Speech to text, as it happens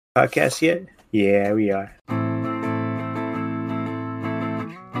Podcast yet? Yeah, we are.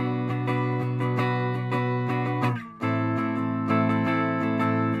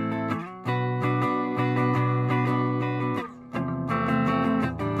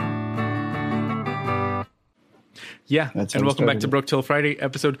 Yeah, and welcome back to Broke Till Friday,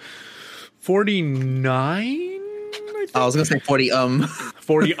 episode 49. I was gonna say 40.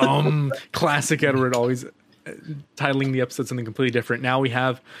 40. Classic Edward, always titling the episode something completely different. Now we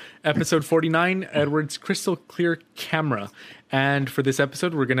have episode 49, Edward's crystal clear camera. And for this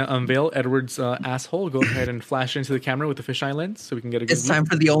episode, we're gonna unveil Edward's asshole. Go ahead and flash into the camera with the fisheye lens so we can get a good It's time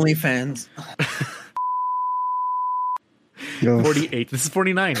for the OnlyFans. 48. This is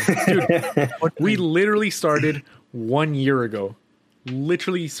 49. Dude, we literally started 1 year ago.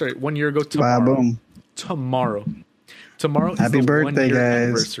 Literally started 1 year ago tomorrow. Wow, boom. Tomorrow is Happy the birthday, 1 year guys.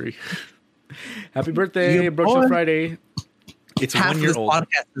 anniversary. Happy birthday, You Broke Till Friday. It's Half 1 of year this old.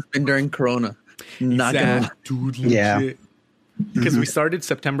 podcast has been during Corona. Not gonna. Dude, Yeah. legit. Because we started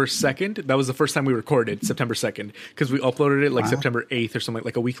September 2nd. That was the first time we recorded, September 2nd. Because we uploaded it like September 8th or something,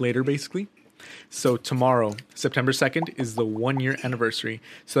 like a week later, basically. So tomorrow, September 2nd, is the 1 year anniversary.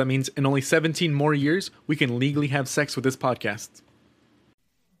 So that means in only 17 more years, we can legally have sex with this podcast.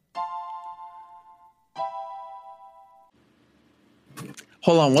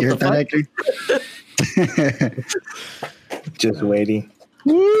 Hold on, what You the heard that, fuck? Hector? Just waiting.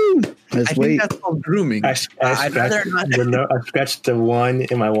 Woo! I Let's think wait. that's called grooming. I I'd rather not. I scratched the one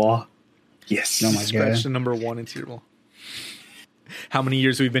in my wall. Yes. Oh my Scratch God. the number 1 into your wall. How many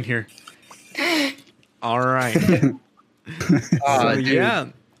years we've been here? All right. So, Dude. yeah.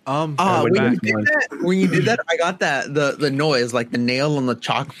 When back. you did that, I got that the noise, like the nail on the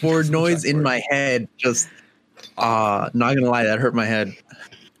chalkboard noise in my head. Just not gonna lie, that hurt my head.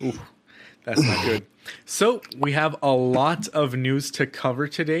 Ooh, that's not good. So we have a lot of news to cover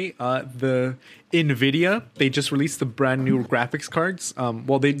today. The NVIDIA, they just released the brand new graphics cards.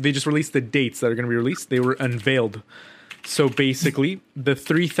 They just released the dates that are going to be released. They were unveiled. So basically, the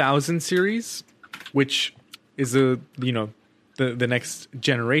 3000 series, which is the next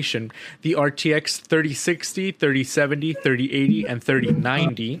generation, the RTX 3060, 3070, 3080, and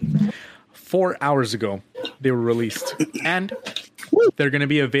 3090. 4 hours ago, they were released, and they're going to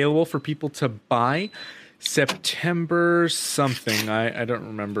be available for people to buy September something. I don't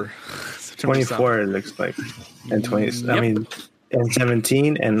remember. September 24 something. it looks like. And 20 Yep. I mean and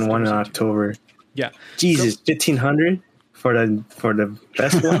 17 and one in October. Yeah. Jesus, 1500 for the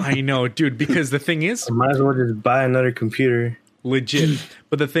best one. I know, dude, because the thing is, I might as well just buy another computer. legit.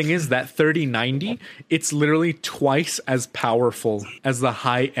 But the thing is that 3090, it's literally twice as powerful as the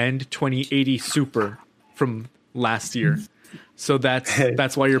high-end 2080 Super from last year. So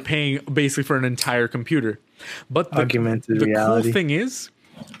that's why you're paying basically for an entire computer. But Augmented the reality. cool thing is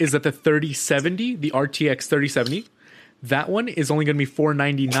that the 3070, the RTX 3070, that one is only going to be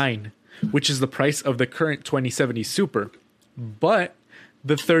 $499, which is the price of the current 2070 Super. But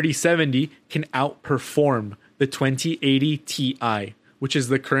the 3070 can outperform the 2080 Ti, which is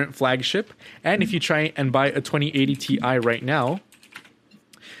the current flagship. And if you try and buy a 2080 Ti right now,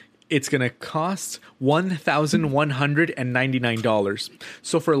 it's going to cost $1,199.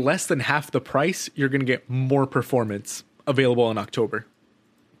 So for less than half the price, you're going to get more performance available in October.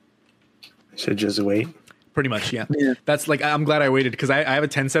 Should just wait. Pretty much, yeah. Yeah. That's like, I'm glad I waited because I have a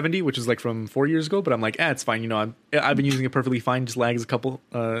 1070, which is like from 4 years ago, but I'm like, it's fine. You know, I've been using it perfectly fine. Just lags a couple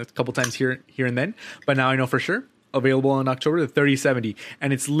times here and then. But now I know for sure. Available in October, the 3070,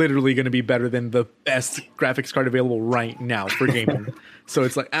 and it's literally going to be better than the best graphics card available right now for gaming. So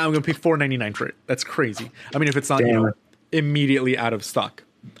it's like, I'm going to pay $499 for it. That's crazy. I mean, if it's not immediately out of stock.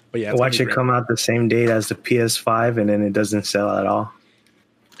 But yeah, Watch it come out the same date as the PS5 and then it doesn't sell at all.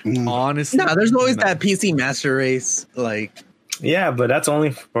 Honestly, No, there's always that PC Master Race. Like, Yeah, but that's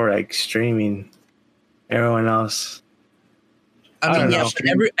only for like streaming. Everyone else. I don't mean, yeah, know. but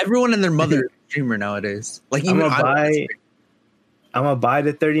everyone and their mother is a streamer nowadays. Like, I'm even gonna buy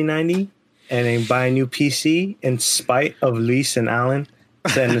the 3090 and then buy a new PC in spite of Lise and Alan.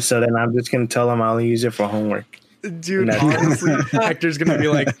 So then I'm just gonna tell them I'll only use it for homework. dude, honestly, Hector's going to be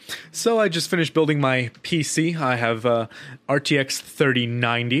like, so I just finished building my PC. I have RTX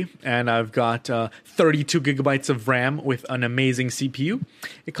 3090, and I've got 32 gigabytes of RAM with an amazing CPU.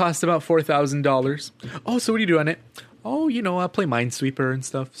 It costs about $4,000. Oh, so what do you do on it? Oh, you know, I play Minesweeper and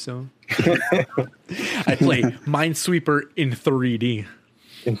stuff. So I play Minesweeper in 3D.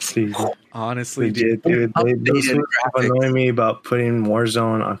 Honestly, Legit, dude. Those Updated people annoying me about putting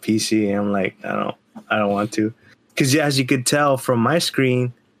Warzone on PC. I'm like, I don't want to. Because as you could tell from my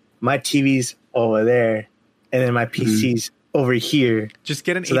screen, my TV's over there, and then my PC's over here. Just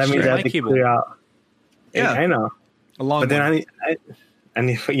get an So that means I have HDMI to cable. clear out. Yeah. I know. A long But then one. I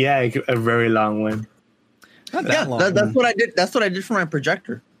need, yeah, a very long one. Not Yeah, that long. that's what I did. That's what I did for my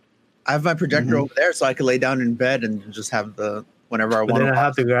projector. I have my projector over there, so I could lay down in bed and just have the whenever I But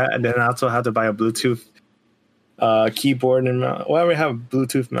want. then then I also have to buy a Bluetooth keyboard and mouse. Well, we have a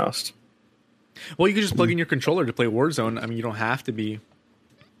Bluetooth mouse. Well, you can just plug in your controller to play Warzone. I mean, you don't have to be.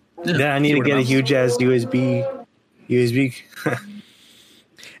 Then I need to Keyboard get a and mouse. huge ass USB.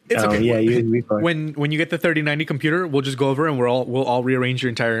 It's okay. Yeah, USB cord. When you get the 3090 computer, we'll just go over and we'll all rearrange your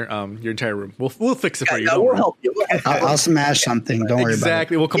entire room. We'll fix it for you. Yeah, Don't we'll worry. help you. We'll help you. I'll smash something. Don't worry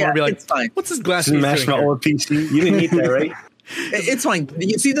Exactly. We'll come over and be like, it's fine. "What's this glass?" Smash piece my doing here?" old PC. You didn't need that, right? It's fine.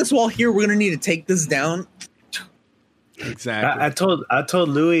 You see this wall here? We're gonna need to take this down. Exactly. I told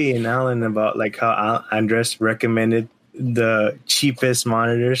Louis and Alan about like how Andres recommended the cheapest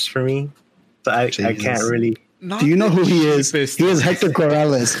monitors for me. So I can't Jesus. really. Not Do you know the who he is? cheapest. He is Hector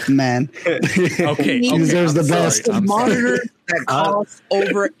Corrales, man. Okay. He deserves the I'm sorry, best. I'm sorry. Monitor that costs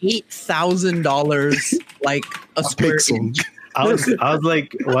over $8,000, like a square Pixel. inch. I was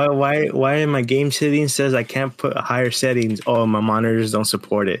like, why in my game settings says I can't put higher settings? Oh, my monitors don't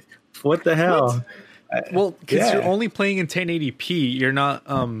support it. What the hell? Well, because Yeah. you're only playing in 1080p, you're not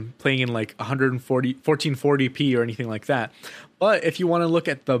playing in like 1440p or anything like that. But if you want to look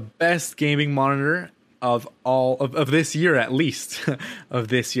at the best gaming monitor of all of this year, at least of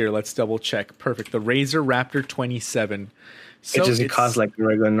this year, let's double check. Perfect. The Razer Raptor 27. So It just it's- costs like a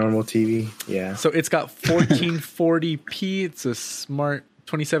regular normal TV. Yeah. So it's got 1440p. It's a smart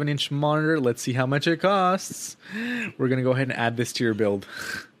 27-inch monitor. Let's see how much it costs. We're gonna go ahead and add this to your build.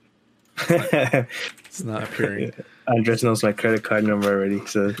 It's not appearing. Andres knows my credit card number already,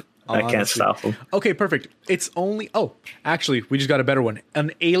 so I can't Honestly. stop him. Okay, perfect. It's only actually, we just got a better one.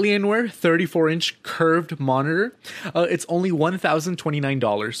 An Alienware 34-inch curved monitor. It's only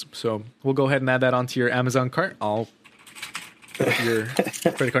 $1,029. So we'll go ahead and add that onto your Amazon cart. I'll put your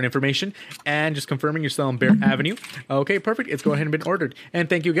credit card information and just confirming you're still on Bear Avenue. Okay, perfect. It's go ahead and been ordered. And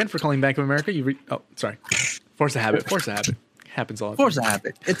thank you again for calling Bank of America. Sorry. Force a habit. Happens all the time. Force a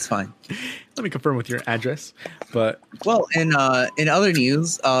habit. It's fine. Let me confirm with your address. But Well, in other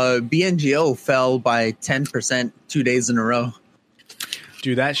news, BNGO fell by 10% 2 days in a row.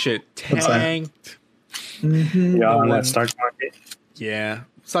 do that shit What's that? tanked. Yeah, on one- that stock market. Yeah.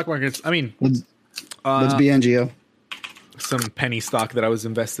 Stock markets. I mean, What's BNGO? some penny stock that I was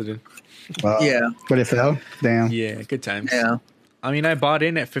invested in. Wow. Yeah, But it fell? Damn. Yeah, good times. yeah. I mean, I bought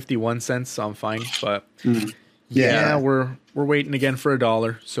in at 51 cents, so I'm fine. But Yeah. yeah, we're waiting again for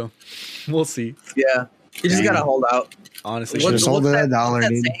 $1, so we'll see. Yeah, you just Damn. gotta hold out. Honestly, Should've just sold it at $1, what's that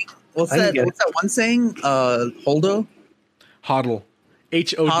dude. saying? What's I can that? get it. What's that one saying? Holdo, hodl,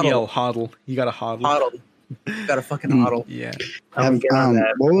 HODL, hodl. You got to hodl. hodl. Got a fucking hodl. Yeah, I'm getting on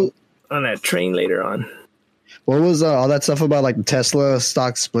What that train later on. was all that stuff about like Tesla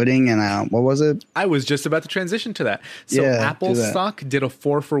stock splitting and what was it? I was just about to transition to that. So Yeah, Apple do that. stock did a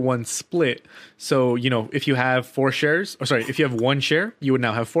 4-for-1 split. So, if you have if you have one share, you would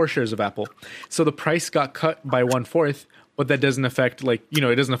now have 4 shares of Apple. So the price got cut by 1/4, but that doesn't affect it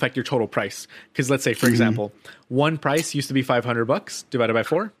doesn't affect your total price. Because let's say, for example, one price used to be $500 divided by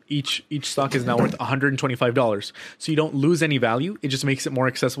 4. Each stock is now worth $125. So you don't lose any value. It just makes it more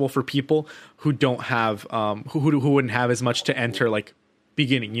accessible for people who don't have who wouldn't have as much to enter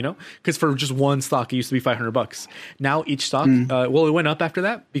beginning, because for just one stock it used to be $500. Now each stock it went up after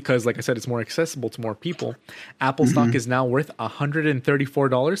that because, like I said, it's more accessible to more people. Apple stock is now worth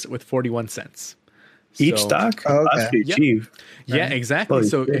 $134 with 41 cents. Each So- stock? Oh, okay. That's pretty Yep. cheap. Yeah, exactly. Holy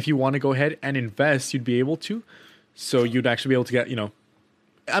So shit. if you want to go ahead and invest, you'd be able to. So you'd actually be able to get,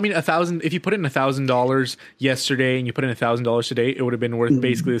 I mean, if you put in $1,000 yesterday and you put in $1,000 today, it would have been worth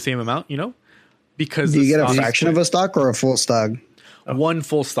basically the same amount, because Do you the get a stock- fraction of a stock or a full stock? one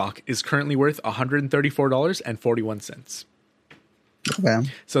full stock is currently worth $134.41. Okay.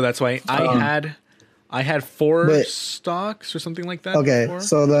 So that's why I had 4 But- stocks or something like that. Okay. before.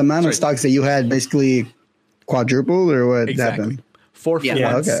 So the amount of Sorry. stocks that you had basically quadrupled or what Exactly. happened? 4 for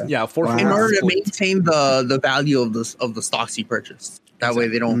Yeah. ones. Okay. Yeah, 4 for Wow. In ones order to split. maintain the value of the stocks you purchased, that way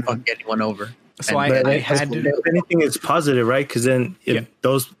they don't fuck anyone over. So And- But I if had to. anything, it's positive, right? Because then if Yeah.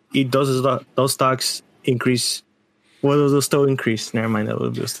 those stocks increase, well, those still increase. Never mind, that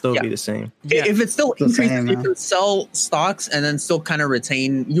will still Yeah. be the same. Yeah. If it still The increases, same, you huh? can sell stocks and then still kind of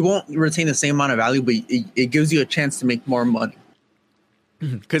retain. You won't retain the same amount of value, but it gives you a chance to make more money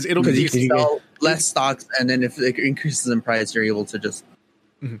Because it'll because be you can sell less stocks, and then if it increases in price, you're able to just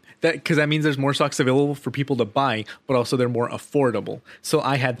that means there's more stocks available for people to buy, but also they're more affordable. So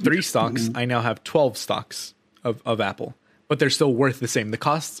I had 3 stocks. I now have 12 stocks of Apple. but they're still worth the same. The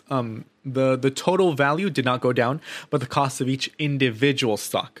costs, the total value did not go down, but the cost of each individual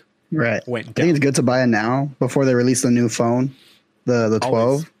stock Right. went I down. think it's good to buy it now before they release the new phone, the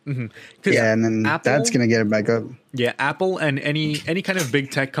 12. Yeah, and then that's gonna get it back up. Yeah, Apple and any kind of big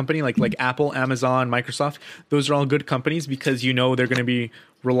tech company like Apple, Amazon, Microsoft, those are all good companies because you know they're going to be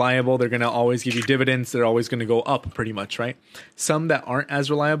reliable. They're going to always give you dividends. They're always going to go up pretty much, right? Some that aren't as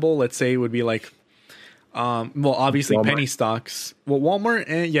reliable, let's say, would be like, well, obviously Walmart. penny stocks. Well, Walmart,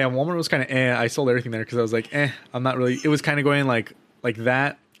 Walmart was kind of I sold everything there because I was like, I'm not really. It was kind of going like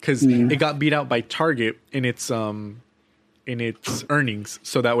that because it got beat out by Target in its earnings,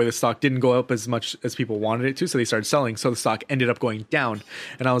 so that way the stock didn't go up as much as people wanted it to, so they started selling, so the stock ended up going down,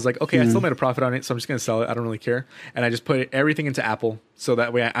 and I was like, okay, I still made a profit on it, so I'm just gonna sell it. I don't really care, and I just put everything into Apple, so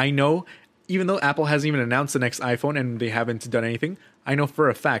that way I know, even though Apple hasn't even announced the next iPhone and they haven't done anything, I know for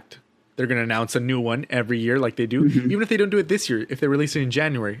a fact they're going to announce a new one every year like they do. Even if they don't do it this year, if they release it in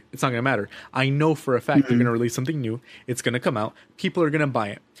January, it's not going to matter. I know for a fact they're going to release something new. It's going to come out. People are going to buy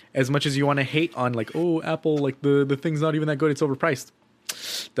it. As much as you want to hate on like, oh, Apple, like the thing's not even that good. It's overpriced.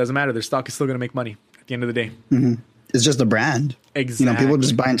 Doesn't matter. Their stock is still going to make money at the end of the day. It's just the brand. Exactly. You know, people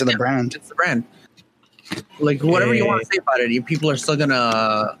just buy into the brand. It's the brand. Like whatever you want to say about it, people are still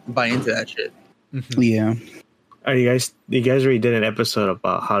gonna buy into that shit. Yeah. Are you guys already did an episode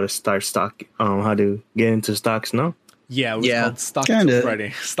about how to start stock, how to get into stocks? No. Yeah, it was called Stock Kinda. Till Friday.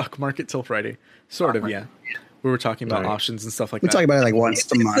 Stock Market Till Friday. Sort of, yeah. We were talking about Right. options and stuff like We that. talk about it like once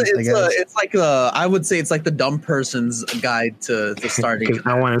a month, I guess. It's like I would say it's like the dumb person's guide to starting. Because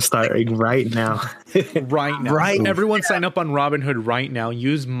I want to start like, right now. right now. Right. Everyone sign up on Robinhood right now.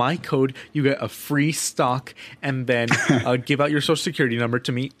 Use my code. You get a free stock, and then give out your social security number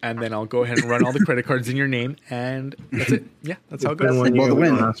to me, and then I'll go ahead and run all the credit cards in your name, and that's it. Yeah, that's how it goes. When Well, the you're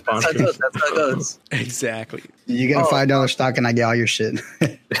win. not That's how it sponsored. goes. That's how it goes. Exactly. You get a $5 stock and I get all your shit.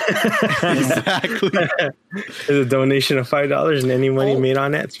 Exactly. There's a donation of $5, and any money made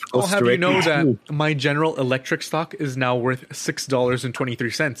on that I'll goes have you know directly to you. that my General Electric stock is now worth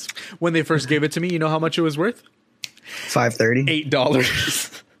 $6.23. When they first gave it to me, you know how much it was worth? $5.30.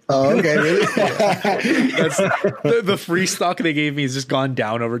 $8. Oh, okay, really? That's the free stock they gave me has just gone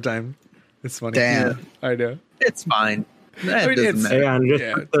down over time. It's funny. Damn. I know. It's fine. That mean, doesn't it's- matter. Hey, and just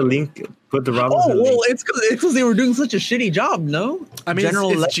Yeah. put the link, put the Robinson Oh well, link. it's because they were doing such a shitty job. No, I mean, General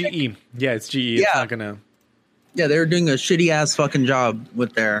it's Electric- GE. Yeah, it's GE. It's Yeah. not gonna. Yeah, they were doing a shitty ass fucking job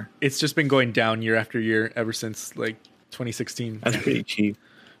with their. It's just been going down year after year ever since like 2016. That's pretty cheap.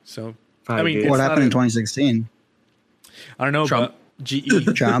 So Probably I mean, good. it's What not happened in a- 2016? I don't know, Trump. but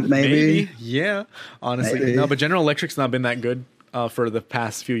GE, Trump, maybe? Yeah, honestly, Maybe. no. But General Electric's not been that good for the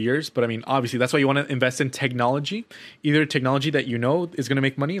past few years. But I mean, obviously, that's why you want to invest in technology, either technology that you know is going to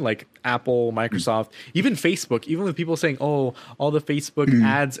make money, like Apple, Microsoft, even Facebook. Even with people saying, "Oh, all the Facebook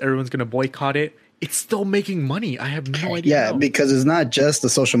ads, everyone's going to boycott it," it's still making money. I have no idea. Yeah, how. because it's not just the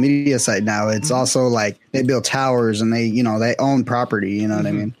social media site now. It's also like they build towers and they own property. You know what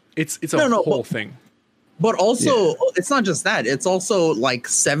I mean? it's a No, whole but- thing. But also, it's not just that. It's also like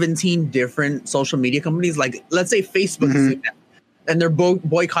 17 different social media companies. Like, let's say Facebook is doing that, and they're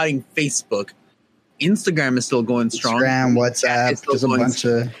boycotting Facebook. Instagram is still going strong. Instagram, It's WhatsApp, still there's a going bunch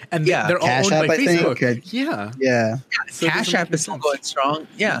of And Yeah. they're all Cash owned App, by I think. Facebook. Okay. Yeah. yeah. So it Cash doesn't App make is still sense. going strong.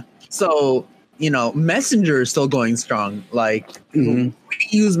 Yeah. So, Messenger is still going strong. Like, we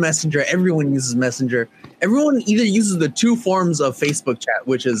use Messenger. Everyone uses Messenger. Everyone either uses the two forms of Facebook chat,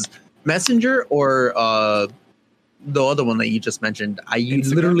 which is Messenger or the other one that you just mentioned.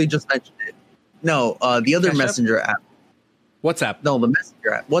 Instagram? Literally just mentioned it. No, the other Cash App? Messenger app. WhatsApp. No, the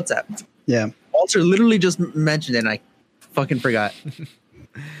Messenger app. WhatsApp. Yeah. Walter literally just mentioned it, and I fucking forgot.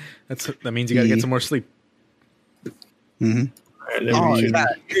 That means you got to get some more sleep. hmm Alright, let Oh me- yeah,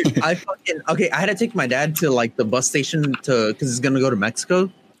 dude, I had to take my dad to like the bus station because he's gonna go to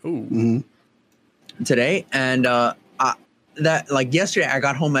Mexico Ooh. hmm today, and that like yesterday I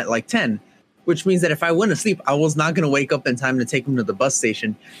got home at like 10, which means that if I went to sleep, I was not gonna wake up in time to take him to the bus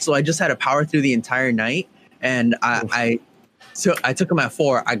station. So I just had to power through the entire night, and I took him at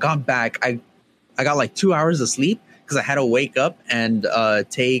 4. I got back. I got like 2 hours of sleep because I had to wake up and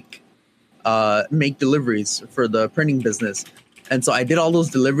make deliveries for the printing business. And so I did all those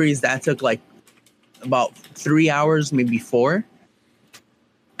deliveries. That took like about 3 hours, maybe 4.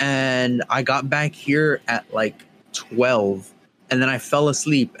 And I got back here at like 12. And then I fell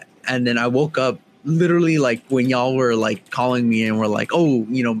asleep. And then I woke up literally like when y'all were like calling me and were like, oh,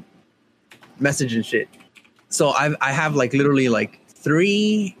 message and shit. So I have like literally like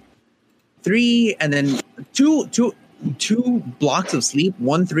three and then two blocks of sleep,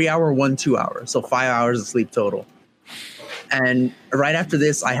 1 3 hour, 1 2 hour. So 5 hours of sleep total. And right after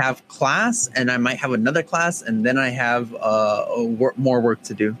this, I have class, and I might have another class, and then I have more work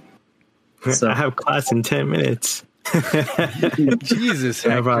to do. So I have class in 10 minutes. Jesus,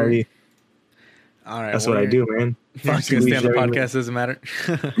 Hector. All right, that's what I do, man. You're just gonna stay on the podcast. Doesn't matter.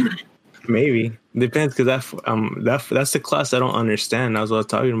 Maybe depends, because that's the class I don't understand. That's what I was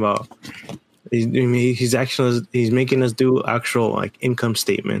talking about. He's making us do actual like income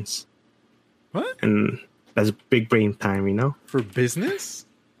statements. What? And that's big brain time, you know? For business?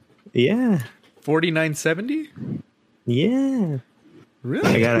 Yeah. 4970? Yeah.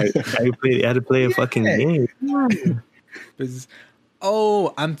 Really? I had to play a fucking game.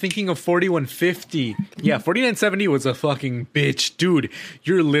 Oh, I'm thinking of 4150. Yeah, 4970 was a fucking bitch. Dude,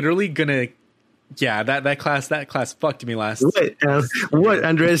 you're literally gonna... Yeah, that class fucked me last. What,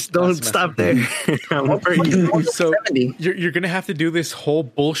 Andres? Don't stop there. So you're gonna have to do this whole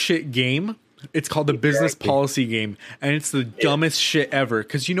bullshit game. It's called the business policy game, and it's the dumbest shit ever.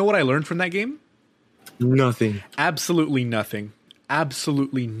 Because you know what I learned from that game? Nothing. Absolutely nothing.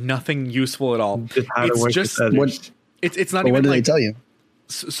 Absolutely nothing useful at all. It's not even. What did like, they tell you?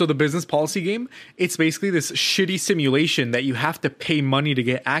 So the business policy game, it's basically this shitty simulation that you have to pay money to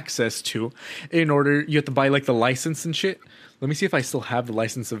get access to. You have to buy like the license and shit. Let me see if I still have the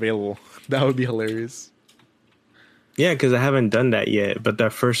license available. That would be hilarious. Yeah, because I haven't done that yet, but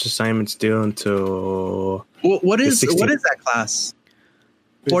that first assignment's due until... What is that class?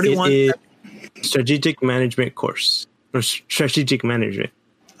 41? Strategic management course. Or strategic management.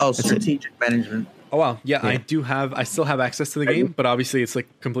 Oh, strategic management. Oh, wow. Yeah, I still have access to the game, but obviously it's like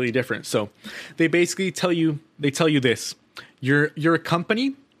completely different. So they basically tell you this. You're a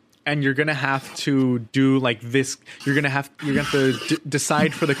company, and you're going to have to do like this. You're going to have to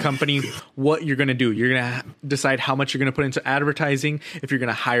decide for the company what you're going to do. You're going to decide how much you're going to put into advertising, if you're going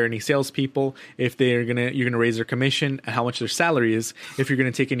to hire any salespeople, if you're going to raise their commission, and how much their salary is. If you're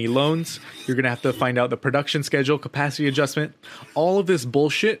going to take any loans, you're going to have to find out the production schedule, capacity adjustment, all of this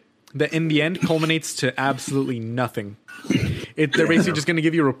bullshit that in the end culminates to absolutely nothing. They're basically just going to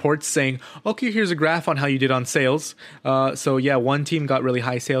give you reports saying, okay, here's a graph on how you did on sales. So yeah, one team got really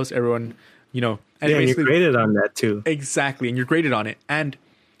high sales. Everyone, and you're graded on that too. Exactly. And you're graded on it. And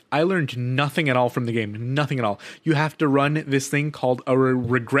I learned nothing at all from the game. Nothing at all. You have to run this thing called a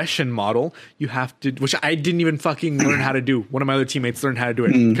regression model. You have to, which I didn't even fucking learn how to do. One of my other teammates learned how to do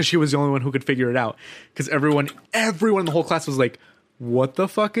it because she was the only one who could figure it out. Because everyone in the whole class was like, what the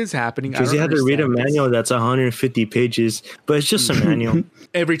fuck is happening? Because you had to read a manual that's 150 pages, but it's just a manual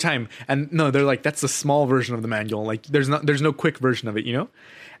every time. And no, they're like, that's the small version of the manual. Like there's no quick version of it,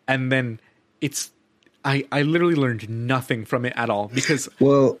 And then I literally learned nothing from it at all because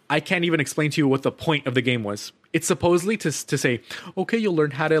I can't even explain to you what the point of the game was. It's supposedly to say, okay, you'll learn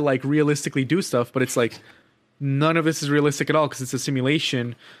how to like realistically do stuff, but it's like none of this is realistic at all because it's a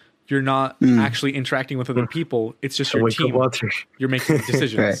simulation. You're not actually interacting with other people. It's just your team. You're making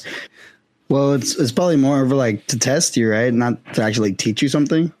decisions. Right. Well, it's probably more of like to test you, right? Not to actually teach you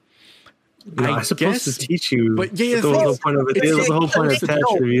something. No, I'm supposed to teach you. But yeah, the whole point of it. The whole point of test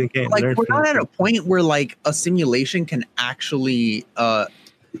review. Like we're not at a point where like a simulation can actually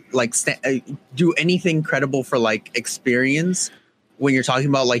do anything credible for like experience when you're talking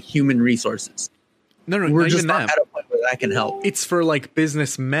about like human resources. No, we're just not at a point where that can help. It's for like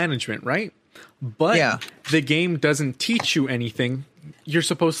business management, right? But the game doesn't teach you anything. You're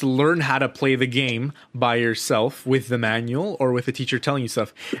supposed to learn how to play the game by yourself with the manual or with a teacher telling you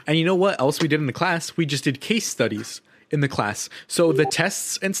stuff. And you know what else we did in the class? We just did case studies in the class. So the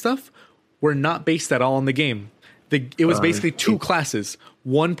tests and stuff were not based at all on the game. It was basically two classes.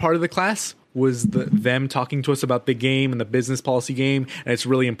 One part of the class was them talking to us about the game and the business policy game, and it's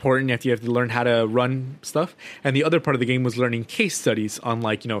really important. You have to learn how to run stuff. And the other part of the game was learning case studies on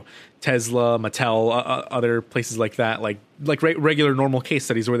Tesla, Mattel, other places like that, like regular normal case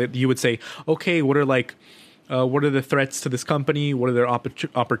studies where you would say, okay, what are the threats to this company? What are their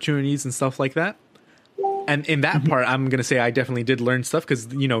opportunities and stuff like that? And in that part, I'm going to say I definitely did learn stuff because,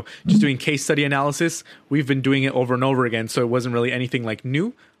 just doing case study analysis, we've been doing it over and over again. So it wasn't really anything like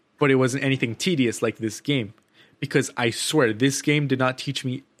new, but it wasn't anything tedious like this game. Because I swear, this game did not teach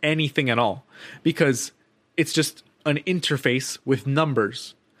me anything at all. Because it's just an interface with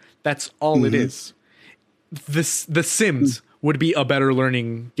numbers. That's all it is. The Sims would be a better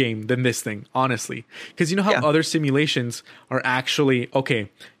learning game than this thing, honestly. Because you know how other simulations are actually, okay,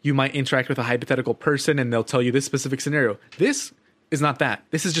 you might interact with a hypothetical person and they'll tell you this specific scenario. This is not that.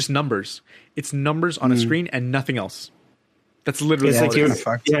 This is just numbers. It's numbers on a screen and nothing else. That's literally all it is.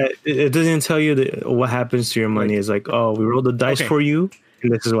 It doesn't tell you what happens to your money. It's like, oh, we rolled the dice for you,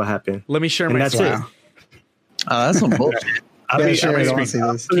 and this is what happened. Let me share my screen. That's some bullshit. I'll be sure, I screen. want to see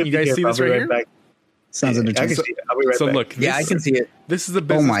this. Can you guys see this right here? back. Sounds I can entertaining. see it. I'll be right So back. look, Yeah, I can see it. This is the Oh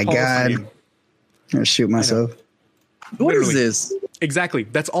business my policy god! game. I'm gonna shoot myself. What is Literally. this? Exactly.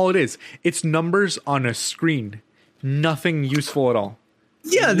 That's all it is. It's numbers on a screen. Nothing useful at all.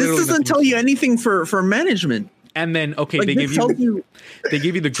 Yeah, this Literally doesn't nothing tell you anything for management. And then okay, Like, they this give tells you they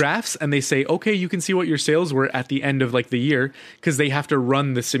give you the graphs and they say, okay, you can see what your sales were at the end of like the year because they have to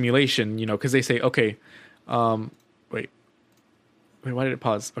run the simulation, you know, because they say, okay, wait, why did it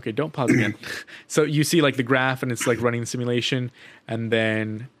pause? Okay, don't pause again. So you see like the graph and it's like running the simulation, and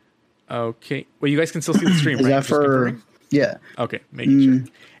then okay, well, you guys can still see the stream, Is right? that Just for? confirming? Yeah. Okay, making sure.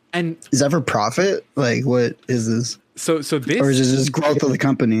 And Is that for profit? Like, what is this? so this Or is it just growth of the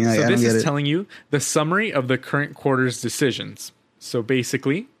company? Like, So I don't this get is it. telling you the summary of the current quarter's decisions. So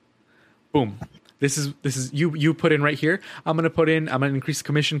basically, boom. This is you put in right here. I'm gonna increase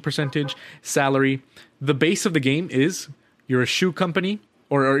commission percentage, salary. The base of the game is you're a shoe company,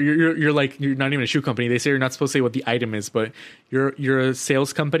 or you're not even a shoe company. They say you're not supposed to say what the item is, but you're a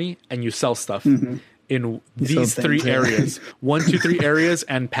sales company and you sell stuff in these sell three things, yeah. areas. 1, 2, 3 areas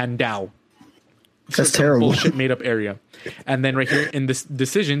and Pandao. That's Some terrible. bullshit made up area. And then right here in this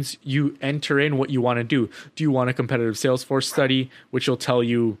decisions, you enter in what you want to do. Do you want a competitive Salesforce study, which will tell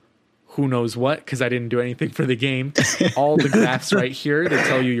you who knows what? Because I didn't do anything for the game. All the graphs right here, they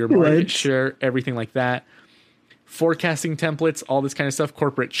tell you your market Right. share, everything like that. Forecasting templates, all this kind of stuff.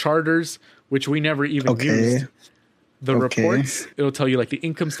 Corporate charters, which we never even Okay. used. The Okay. reports, it'll tell you like the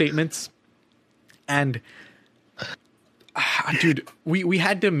income statements. And dude, we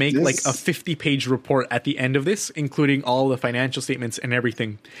had to make like a 50-page report at the end of this, including all the financial statements and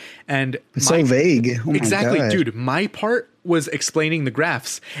everything. And It's so vague. Oh my exactly, God. dude. My part was explaining the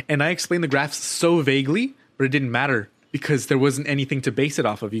graphs, and I explained the graphs so vaguely, but it didn't matter because there wasn't anything to base it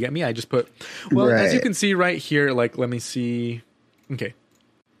off of. You get me? I just put, well, as you Right. can see right here, like, let me see. Okay.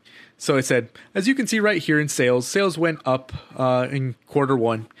 So it said, as you can see right here in sales went up in quarter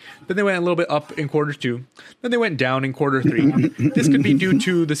 1. Then they went a little bit up in quarter 2. Then they went down in quarter 3. This could be due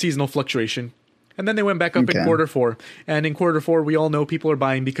to the seasonal fluctuation. And then they went back up in Okay. quarter 4. And in quarter 4, we all know people are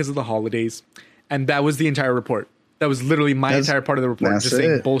buying because of the holidays. And that was the entire report. That was literally my That's- entire part of the report, that's just saying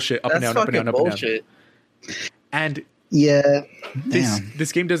it. bullshit up and That's down, up and fucking down, up and down. bullshit. And Yeah. this Damn.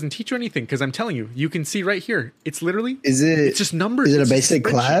 this game doesn't teach you anything because I'm telling you, you can see right here. It's literally Is it? it's just numbers. Is it a It's just basic spreadsheet.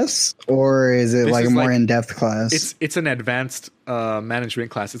 class or is it This like a is more like- in-depth class? It's an advanced management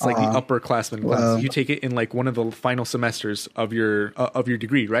class. It's like the upperclassman class. Wow. You take it in like one of the final semesters of your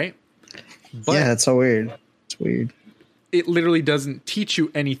degree, right? But yeah, it's so weird. It's weird. it literally doesn't teach you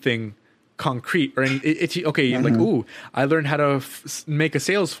anything concrete or any. Okay, like ooh, I learned how to make a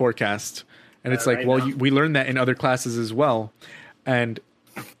sales forecast, and it's like, right well, now. we learned that in other classes as well, and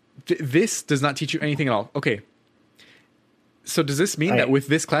this does not teach you anything at all. Okay, so does this mean that with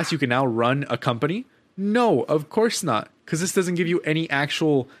this class you can now run a company? No, of course not, because this doesn't give you any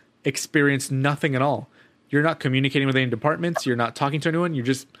actual experience, nothing at all. You're not communicating with any departments. You're not talking to anyone. You're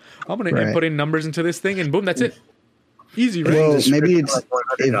just, I'm going to Right. input in numbers into this thing, and boom, that's it. Easy, right? Well, Just maybe for it's like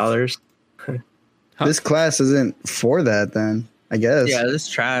 $100. this class isn't for that. Then I guess. Yeah, this is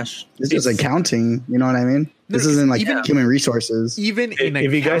trash. This is it's- accounting. You know what I mean? This No, isn't like even- human resources. Even in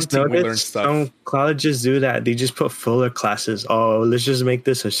If you guys accounting, we learn notice, stuff. some colleges do that. They just put filler classes. Oh, let's just make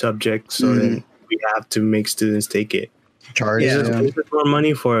this a subject, so then we have to make students take it. Charge. Yeah. It's just more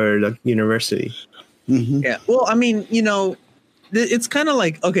money for the university. Mhm. Yeah. Well, I mean, it's kind of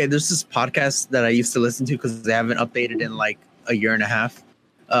like, okay, there's this podcast that I used to listen to because they haven't updated in like a year and a half.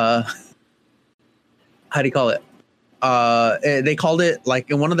 How do you call it? They called it, like,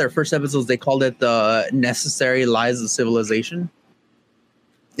 in one of their first episodes, they called it the Necessary Lies of Civilization.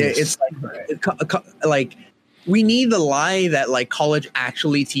 It's like we need the lie that like college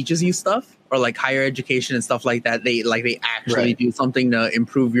actually teaches you stuff, or like higher education and stuff like that. They actually Right. do something to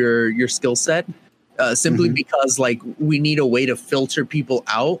improve your skill set. Simply because like we need a way to filter people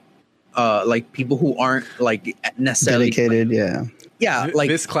out, like people who aren't like necessarily Dedicated. Yeah. yeah, like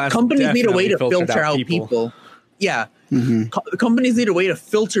This class companies need a way to definitely filter out people. Yeah, hmm companies need a way to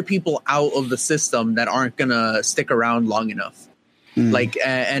filter people out of the system that aren't gonna stick around long enough. Like,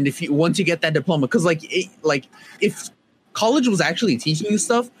 and if you once you get that diploma, because like if college was actually teaching you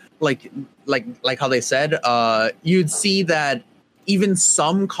stuff, like how they said, you'd see that even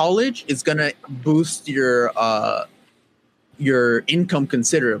some college is gonna boost your income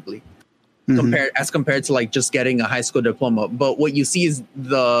considerably compared to like just getting a high school diploma. But what you see is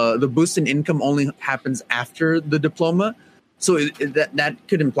the boost in income only happens after the diploma. So that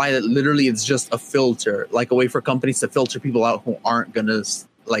could imply that literally it's just a filter, like a way for companies to filter people out who aren't gonna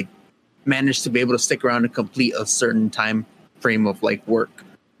like manage to be able to stick around and complete a certain time frame of like work.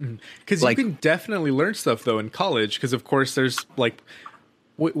 Because you can definitely learn stuff though in college, because of course there's like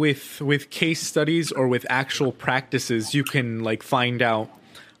with case studies or with actual practices, you can like find out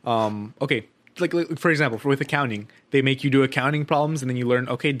okay, like for example, with accounting, they make you do accounting problems, and then you learn,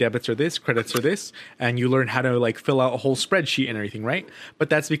 okay, debits are this, credits are this, and you learn how to like fill out a whole spreadsheet and everything, right? But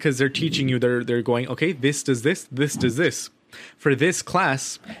that's because they're teaching you, they're going, okay, this does this does this. For this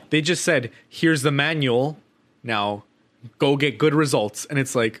class, they just said, here's the manual, now go get good results. And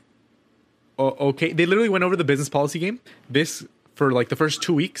it's like, okay, they literally went over the business policy game this for like the first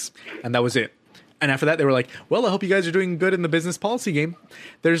 2 weeks, and that was it. And after that, they were like, well, I hope you guys are doing good in the business policy game.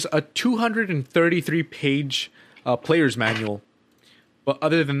 There's a 233-page player's manual. But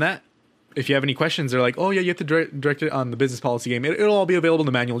other than that, if you have any questions, they're like, oh, yeah, you have to direct it on the business policy game. It'll all be available in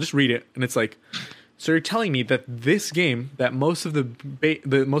the manual. Just read it. And it's like, so you're telling me that this game that most of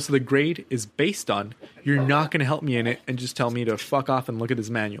the grade is based on, you're not going to help me in it and just tell me to fuck off and look at this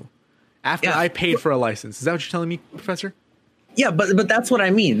manual after I paid for a license. Is that what you're telling me, Professor? Yeah, but that's what I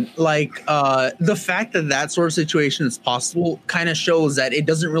mean. Like, the fact that sort of situation is possible kind of shows that it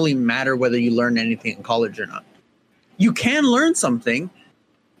doesn't really matter whether you learn anything in college or not. You can learn something,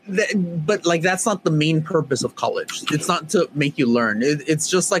 but like that's not the main purpose of college. It's not to make you learn. It's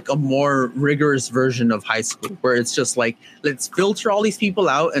just like a more rigorous version of high school, where it's just like, let's filter all these people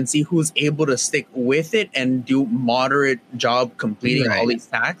out and see who's able to stick with it and do moderate job completing all these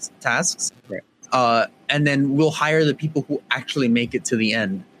tasks. Right. And then we'll hire the people who actually make it to the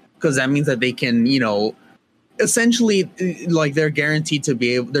end, because that means that they can, essentially, like they're guaranteed to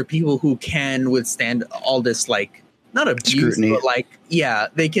be able. They're people who can withstand all this, like not abuse, but like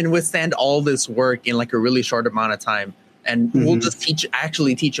they can withstand all this work in like a really short amount of time, and we'll just teach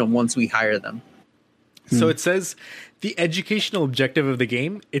them once we hire them. So it says, the educational objective of the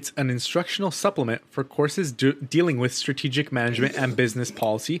game, it's an instructional supplement for courses dealing with strategic management and business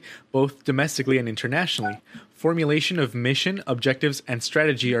policy, both domestically and internationally. Formulation of mission, objectives, and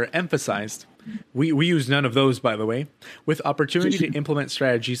strategy are emphasized. We use none of those, by the way, with opportunity to implement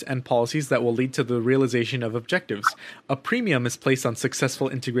strategies and policies that will lead to the realization of objectives. A premium is placed on successful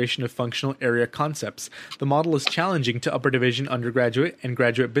integration of functional area concepts. The model is challenging to upper division undergraduate and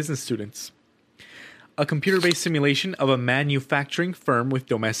graduate business students. A computer-based simulation of a manufacturing firm with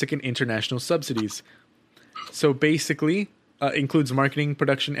domestic and international subsidies. So basically, includes marketing,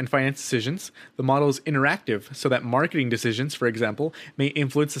 production, and finance decisions. The model is interactive, so that marketing decisions, for example, may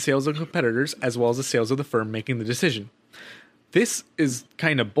influence the sales of competitors as well as the sales of the firm making the decision. This is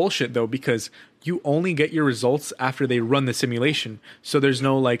kind of bullshit, though, because you only get your results after they run the simulation. So there's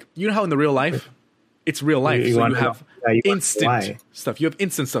no, like, you know how in the real life, it's real life. So you have instant stuff. You have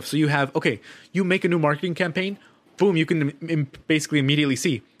instant stuff. So you have, okay, you make a new marketing campaign, boom, you can basically immediately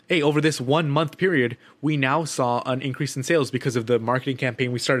see, hey, over this 1 month period, we now saw an increase in sales because of the marketing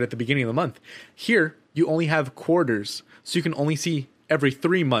campaign we started at the beginning of the month. Here, you only have quarters. So you can only see every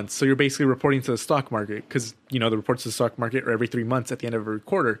 3 months. So you're basically reporting to the stock market, because, the reports to the stock market are every 3 months at the end of every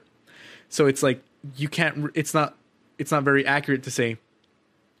quarter. So it's like, you can't, it's not very accurate to say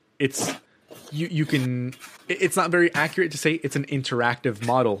it's not very accurate to say it's an interactive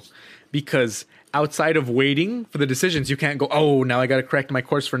model, because outside of waiting for the decisions, you can't go, oh, now I got to correct my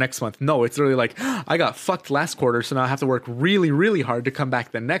course for next month. No, it's really like, I got fucked last quarter, so now I have to work really, really hard to come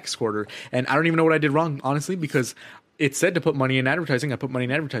back the next quarter. And I don't even know what I did wrong, honestly, because it said to put money in advertising. I put money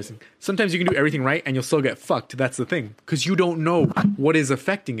in advertising. Sometimes you can do everything right and you'll still get fucked. That's the thing, because you don't know what is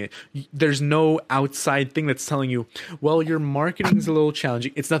affecting it. There's no outside thing that's telling you, well, your marketing is a little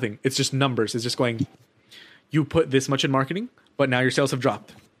challenging. It's nothing. It's just numbers. It's just going, you put this much in marketing, but now your sales have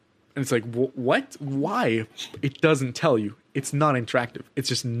dropped. And it's like, what? Why? It doesn't tell you. It's not interactive. It's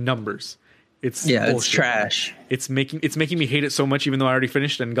just numbers. It's bullshit. It's trash. It's making me hate it so much, even though I already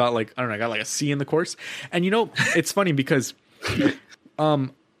finished and got like, I got like a C in the course. And it's funny because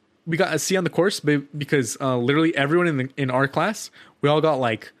we got a C on the course because literally everyone in our class, we all got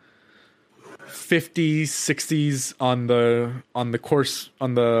like 50s, 60s on the course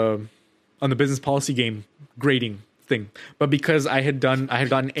on the business policy game grading thing. But because I had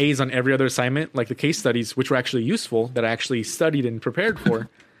gotten A's on every other assignment, like the case studies, which were actually useful, that I actually studied and prepared for,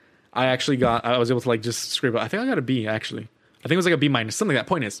 I was able to like just scrape out. I think I got a B actually. I think it was like a B minus, something like that.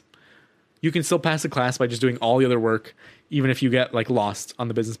 Point is, you can still pass the class by just doing all the other work, even if you get like lost on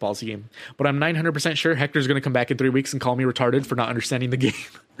the business policy game. But I'm 900% sure Hector's going to come back in 3 weeks and call me retarded for not understanding the game.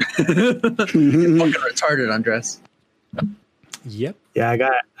 Fucking retarded, Andres. Yep.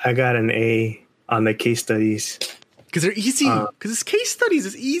 Yeah, I got an A on the case studies. Because they're easy. Because it's case studies.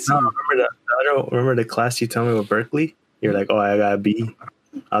 It's easy. No, remember the class you told me with Berkeley? You're like, oh, I got a B.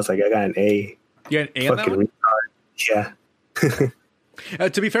 I was like, I got an A. You got an A on that one? Retard. Yeah.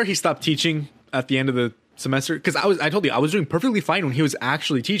 To be fair, he stopped teaching at the end of the semester because I told you I was doing perfectly fine when he was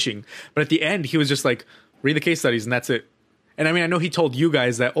actually teaching, but at the end he was just like, read the case studies and that's it. And I mean, I know he told you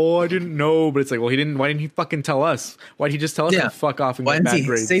guys that, I didn't know, but it's like, well, why didn't he fucking tell us? Why did he just tell us to fuck off and get bad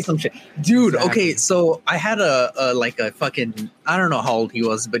grades? Say some shit. Dude, exactly. Okay, so I had a fucking, I don't know how old he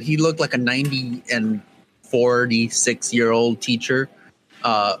was, but he looked like a 90 and 46-year-old teacher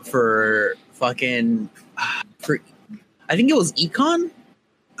for I think it was econ.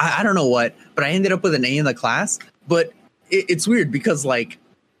 I don't know what, but I ended up with an A in the class. But it's weird because like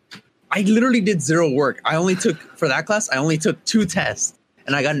I literally did zero work. I only took 2 tests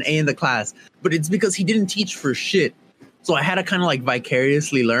and I got an A in the class. But it's because he didn't teach for shit. So I had to kind of like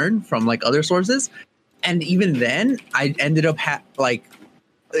vicariously learn from like other sources. And even then I ended up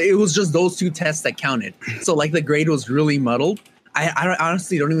it was just those 2 tests that counted. So like the grade was really muddled. I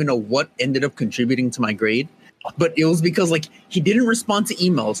honestly don't even know what ended up contributing to my grade. But it was because like he didn't respond to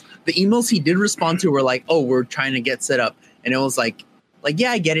emails. The emails he did respond to were like, oh, we're trying to get set up. And it was like,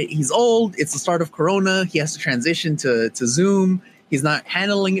 yeah, I get it. He's old. It's the start of Corona. He has to transition to Zoom. He's not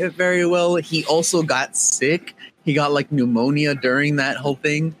handling it very well. He also got sick. He got like pneumonia during that whole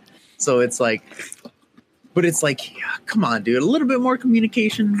thing. So it's like, but it's like, yeah, come on, dude. A little bit more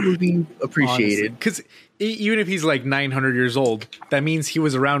communication would be appreciated. Because even if he's like 900 years old, that means he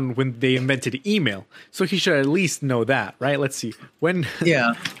was around when they invented email. So he should at least know that, right? Let's see. When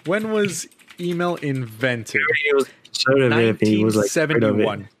was email invented?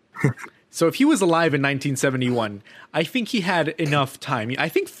 1971. So if he was alive in 1971, I think he had enough time. I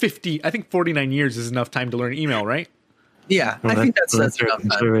think 49 years is enough time to learn email, right? Yeah, I think that's enough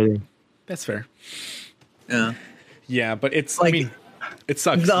time. That's fair. Yeah. Yeah, but it's like, I mean, it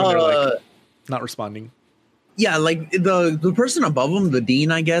sucks when they're like not responding. Yeah, like the person above him, the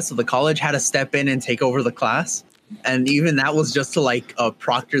dean, I guess, of the college, had to step in and take over the class. And even that was just to like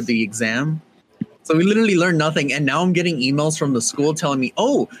proctor the exam. So we literally learned nothing. And now I'm getting emails from the school telling me,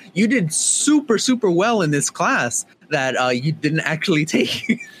 oh, you did super, super well in this class that you didn't actually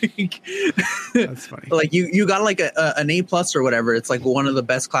take. That's funny. Like you got like an A+ or whatever. It's like one of the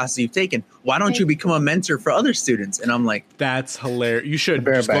best classes you've taken. Why don't you become a mentor for other students? And I'm like, that's hilarious. You should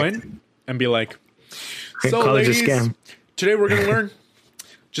just go in and be like, so college ladies, is scam. Today we're going to learn.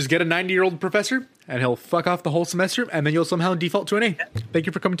 Just get a 90-year-old professor and he'll fuck off the whole semester and then you'll somehow default to an A. Thank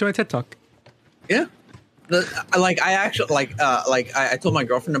you for coming to my TED Talk. Yeah. I told my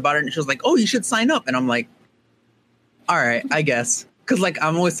girlfriend about it and she was like, oh, you should sign up. And I'm like, all right, I guess. Because like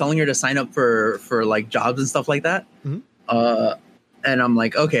I'm always telling her to sign up for like jobs and stuff like that. Mm-hmm. And I'm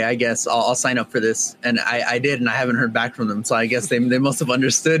like, okay, I guess I'll sign up for this. And I did, and I haven't heard back from them. So I guess they must have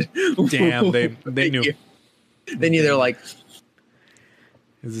understood. Damn, they knew. They knew. They're like,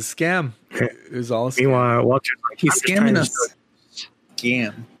 it's a scam. It was all a scam. Meanwhile, Walter's like, he's scamming us.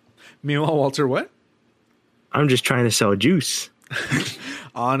 Scam. Meanwhile, Walter, what? I'm just trying to sell juice.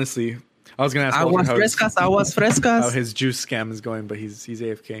 Honestly, I was going to ask Walter aguas frescas. How his juice scam is going, but he's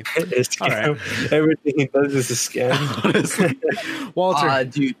AFK. All right. Everything he does is a scam. Honestly. Walter,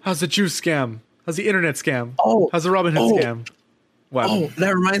 dude. How's the juice scam? How's the internet scam? Oh, how's the Robinhood scam? Wow. Oh,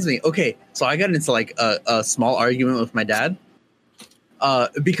 that reminds me. Okay, so I got into like a small argument with my dad.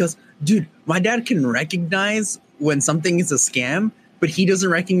 Because, dude, my dad can recognize when something is a scam, but he doesn't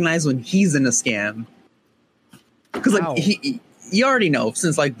recognize when he's in a scam. Because like you already know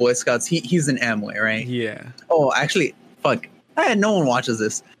since like Boy Scouts, he's in Amway, right? Yeah. Oh, actually, fuck. No one watches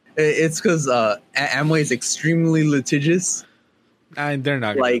this. It's because Amway is extremely litigious. They're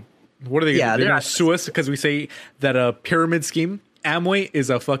not like. What are they? They're gonna sue us because we say that a pyramid scheme. Amway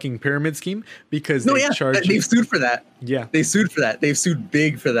is a fucking pyramid scheme because they've sued for that. Yeah, they sued for that. They've sued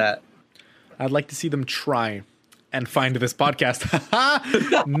big for that. I'd like to see them try and find this podcast.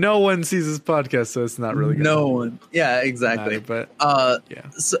 No one sees this podcast, so it's not really good. No one. Yeah, exactly. But yeah.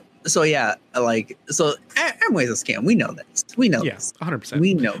 So yeah, like Amway's a scam. We know this. We know this. 100%.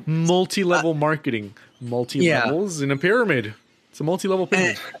 We know this. Multi-level marketing, multi-levels in a pyramid. It's a multi-level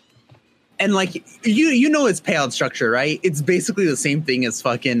pyramid. And like you know its payout structure, right? It's basically the same thing as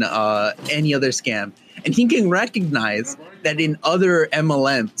fucking any other scam. And he can recognize that in other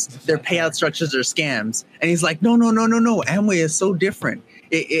MLMs, their payout structures are scams. And he's like, no. Amway is so different.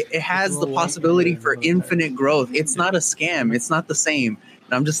 It has the possibility for infinite growth. It's not a scam. It's not the same.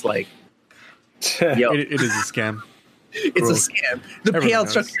 And I'm just like, yo. It is a scam. It's a scam. The payout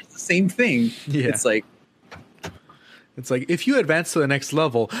structure is the same thing. Yeah. It's like if you advance to the next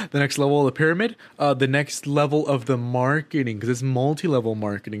level of the pyramid, the next level of the marketing, because it's multi-level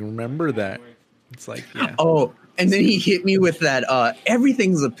marketing. Remember that. It's like, yeah. Oh, And then he hit me with that,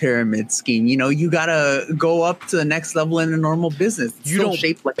 everything's a pyramid scheme. You know, you got to go up to the next level in a normal business. It's you don't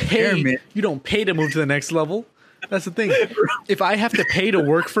shaped like a pyramid. You don't pay to move to the next level. That's the thing. If I have to pay to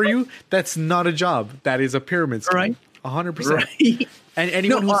work for you, that's not a job. That is a pyramid scheme. Right. 100%. Right. And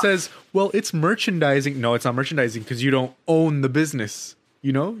anyone who says, well, it's merchandising. No, it's not merchandising because you don't own the business.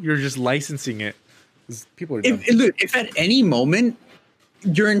 You know, you're just licensing it. People are dumb. If at any moment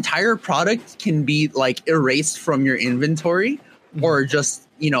your entire product can be like erased from your inventory or just,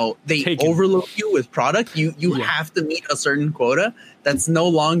 you know, they overload you with product, you have to meet a certain quota. That's no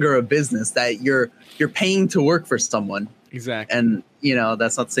longer a business that you're paying to work for someone. Exactly. And, you know,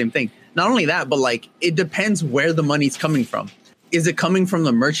 that's not the same thing. Not only that, but like it depends where the money's coming from. Is it coming from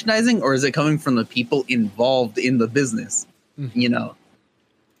the merchandising or is it coming from the people involved in the business? You know?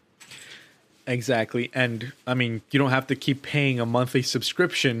 Exactly. And I mean, you don't have to keep paying a monthly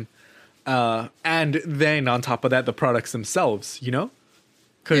subscription. And then on top of that, the products themselves, you know,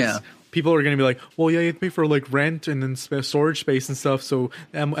 because people are going to be like, well, yeah, you have to pay for like rent and then storage space and stuff. So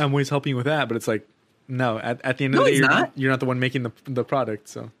Amway's helping you with that. But it's like, no, at the end of the day, you're not the one making the product.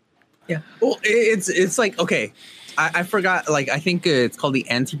 So, yeah. Well, it's like, okay, I forgot, like, I think it's called the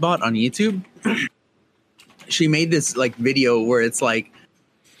Antibot on YouTube. She made this like video where it's like,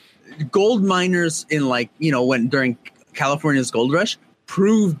 gold miners in like, you know, when during California's gold rush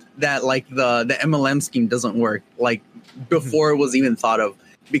proved that like the MLM scheme doesn't work like before it was even thought of,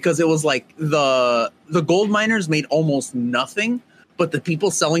 because it was like the gold miners made almost nothing, but the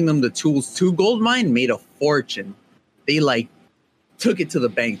people selling them the tools to gold mine made a fortune. They like took it to the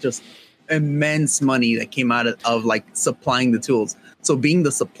bank, just immense money that came out of like supplying the tools. So being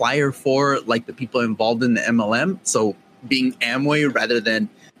the supplier for like the people involved in the MLM, so being Amway rather than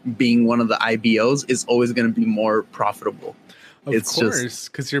being one of the IBOs is always going to be more profitable. Of course,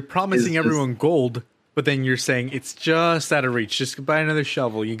 because you're promising everyone gold, but then you're saying it's just out of reach. Just buy another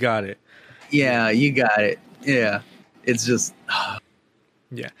shovel. You got it. Yeah, you got it. Yeah. It's just...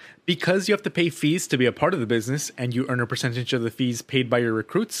 yeah. Because you have to pay fees to be a part of the business and you earn a percentage of the fees paid by your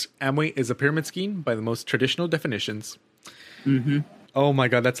recruits, Amway is a pyramid scheme by the most traditional definitions. Mm-hmm. Oh my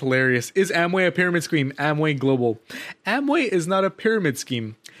God, that's hilarious. Is Amway a pyramid scheme? Amway Global. Amway is not a pyramid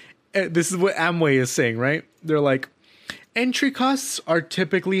scheme. This is what Amway is saying, right? They're like, entry costs are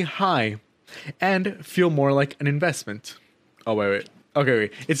typically high and feel more like an investment. Oh, wait. Okay,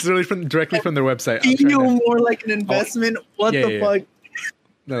 wait. It's literally directly from their website. Feel more like an investment? What the fuck?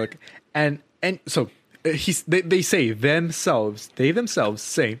 No, look. And so they themselves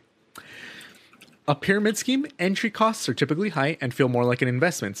say, a pyramid scheme, entry costs are typically high and feel more like an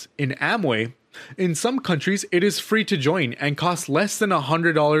investment. In Amway, in some countries, it is free to join and costs less than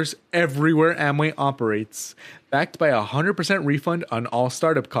 $100 everywhere Amway operates. Backed by 100% refund on all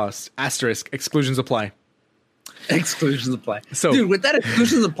startup costs. Asterisk, exclusions apply. Exclusions apply. So, dude, with that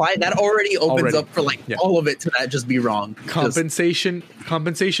exclusions apply, that already opens up for all of it to not just be wrong. Compensation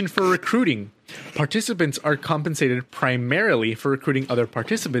for recruiting. Participants are compensated primarily for recruiting other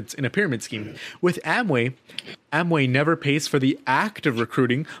participants in a pyramid scheme. With Amway never pays for the act of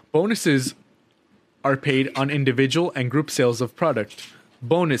recruiting. Bonuses are paid on individual and group sales of product.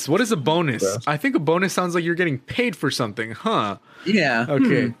 Bonus. What is a bonus? Yeah. I think a bonus sounds like you're getting paid for something, huh? Yeah.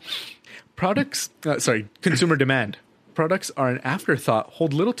 Okay. Consumer demand. Products are an afterthought,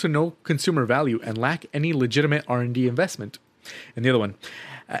 hold little to no consumer value, and lack any legitimate R&D investment. And the other one,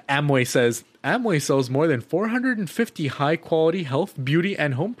 Amway says, Amway sells more than 450 high-quality health, beauty,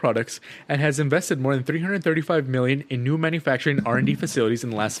 and home products and has invested more than $335 million in new manufacturing R&D facilities in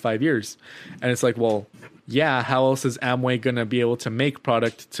the last 5 years. And it's like, well, yeah, how else is Amway going to be able to make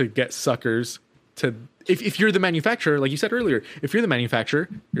product to get suckers to... If you're the manufacturer, like you said earlier, if you're the manufacturer,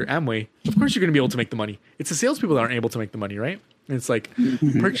 you're Amway, of course you're going to be able to make the money. It's the salespeople that aren't able to make the money, right? And it's like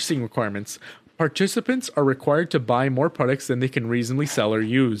purchasing requirements. Participants are required to buy more products than they can reasonably sell or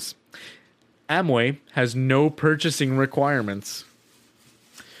use. Amway has no purchasing requirements.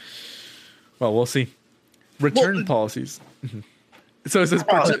 Well, we'll see. Return policies. So it says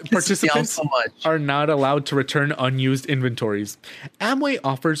participants are not allowed to return unused inventories. Amway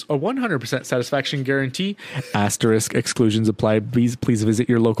offers a 100% satisfaction guarantee. Asterisk, exclusions apply. Please visit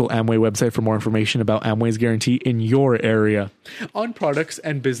your local Amway website for more information about Amway's guarantee in your area on products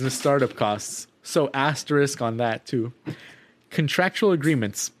and business startup costs. So asterisk on that too. Contractual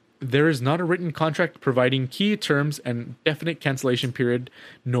agreements. There is not a written contract providing key terms and definite cancellation period,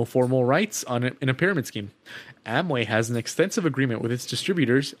 no formal rights in a pyramid scheme. Amway has an extensive agreement with its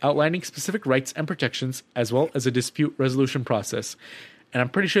distributors outlining specific rights and protections, as well as a dispute resolution process. And I'm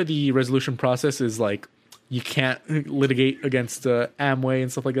pretty sure the resolution process is like, you can't litigate against Amway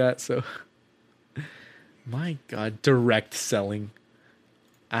and stuff like that. So, My God, direct selling.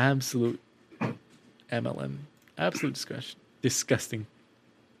 Absolute MLM. Absolute disgusting.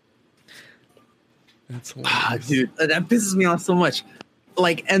 That's hilarious. Dude, that pisses me off so much.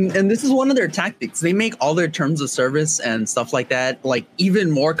 Like, and this is one of their tactics. They make all their terms of service and stuff like that, like,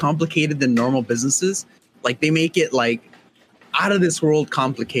 even more complicated than normal businesses. Like, they make it, like, out of this world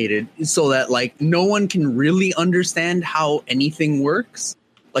complicated so that, like, no one can really understand how anything works.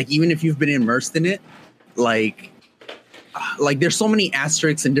 Like, even if you've been immersed in it, like there's so many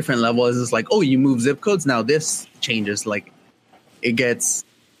asterisks and different levels. It's like, oh, you move zip codes, now this changes. Like, it gets.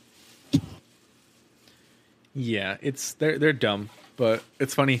 Yeah, they're dumb, but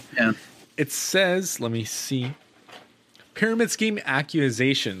it's funny. Yeah. It says, let me see, pyramid scheme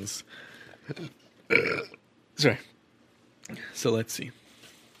accusations. Sorry. So let's see.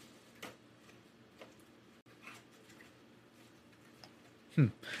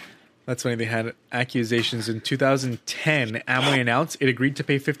 That's funny. They had accusations in 2010. Amway announced it agreed to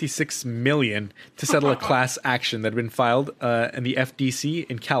pay $56 million to settle a class action that had been filed in the FDC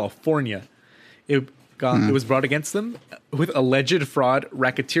in California. It was brought against them with alleged fraud,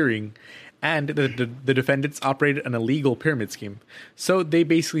 racketeering, and the defendants operated an illegal pyramid scheme. So they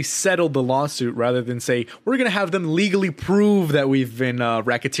basically settled the lawsuit rather than say, we're going to have them legally prove that we've been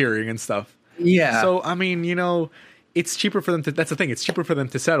racketeering and stuff. Yeah. So, I mean, it's cheaper for them to, that's the thing, it's cheaper for them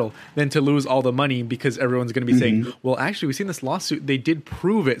to settle than to lose all the money because everyone's going to be saying, well, actually, we've seen this lawsuit. They did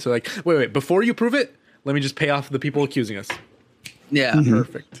prove it. So like, wait, before you prove it, let me just pay off the people accusing us. Yeah.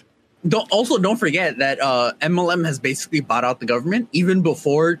 Perfect. Don't forget that MLM has basically bought out the government even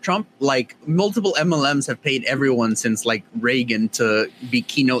before Trump. Like, multiple MLMs have paid everyone since like Reagan to be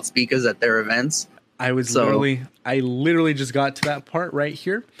keynote speakers at their events. I literally just got to that part right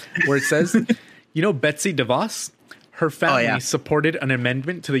here where it says, Betsy DeVos, her family supported an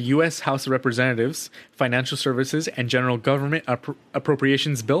amendment to the U.S. House of Representatives Financial Services and General Government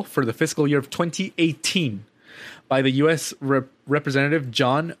Appropriations Bill for the fiscal year of 2018 by the U.S. Representative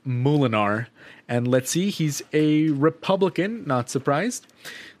John Moolenaar. And let's see, he's a Republican, not surprised.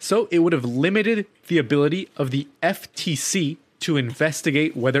 So it would have limited the ability of the FTC to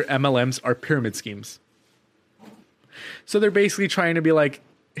investigate whether MLMs are pyramid schemes. So they're basically trying to be like,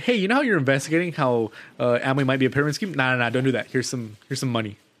 hey, you know how you're investigating how Amway might be a pyramid scheme? Nah, don't do that. Here's some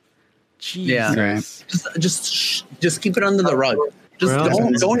money. Jesus. Yeah. Just keep it under the rug. Just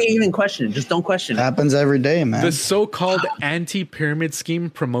don't even question it. Just don't question it. Happens every day, man. The so-called Anti-Pyramid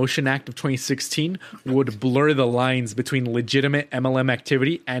Scheme Promotion Act of 2016 would blur the lines between legitimate MLM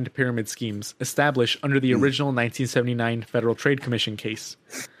activity and pyramid schemes established under the original 1979 Federal Trade Commission case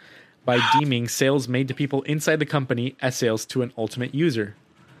by deeming sales made to people inside the company as sales to an ultimate user.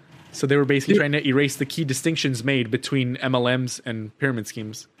 So they were basically trying to erase the key distinctions made between MLMs and pyramid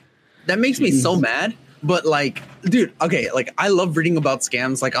schemes. That makes me so mad. But like, dude, okay, like I love reading about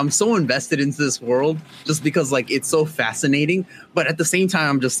scams. Like I'm so invested into this world just because like it's so fascinating. But at the same time,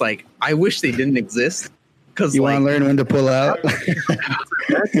 I'm just like, I wish they didn't exist. Because you want to learn when to pull out.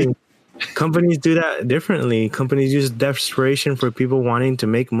 Companies do that differently. Companies use desperation for people wanting to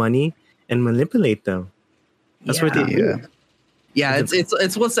make money and manipulate them. That's what they do. Yeah,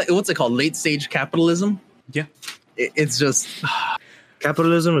 it's what's it called? Late stage capitalism. Yeah, it's just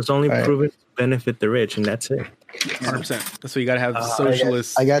capitalism is only proven to benefit the rich, and that's it. 100%. That's what you got to have.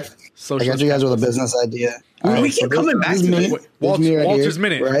 Socialists. I got you guys with a business idea. We keep coming back to this. Walter's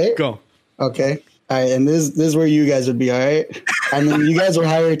minute, right? Go. Okay. All right, and this is where you guys would be. All right, and then you guys will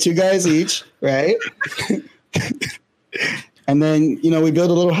hire 2 guys each, right? And then we build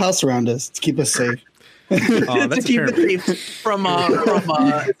a little house around us to keep us safe. To keep it safe from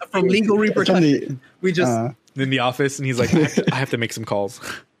legal repercussions. We just in the office, and he's like, I have to make some calls.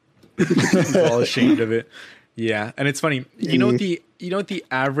 He's all ashamed of it. Yeah, and it's funny. You know what the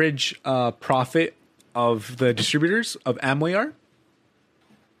average profit of the distributors of Amway are?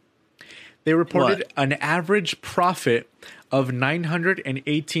 They reported an average profit of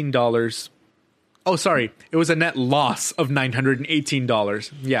 $918. Oh, sorry. It was a net loss of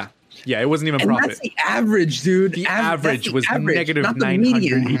 $918. Yeah, it wasn't even profit. That's the average, dude. The average was negative not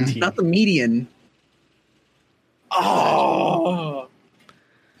 $918. Not the median. Oh,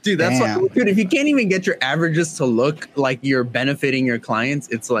 dude, that's what, dude. If you can't even get your averages to look like you're benefiting your clients,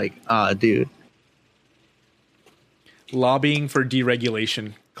 it's like, dude. Lobbying for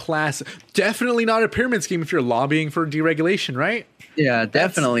deregulation. Class. Definitely not a pyramid scheme if you're lobbying for deregulation, right? Yeah,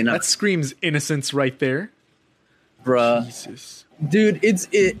 definitely not. That screams innocence right there. Bruh. Jesus. Dude,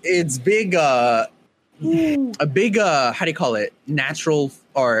 it's big a big how do you call it? Natural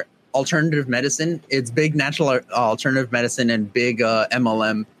or alternative medicine. It's big natural alternative medicine and big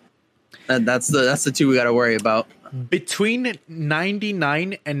MLM. That's the two we got to worry about. Between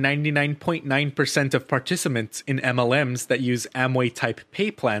 99 and 99.9% of participants in MLMs that use Amway type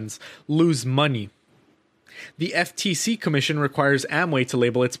pay plans lose money. The FTC Commission requires Amway to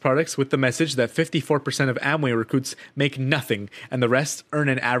label its products with the message that 54% of Amway recruits make nothing and the rest earn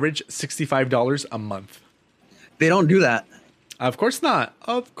an average $65 a month. They don't do that. Of course not.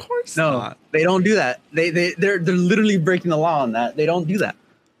 Of course not. They don't do that. They're literally breaking the law on that. They don't do that.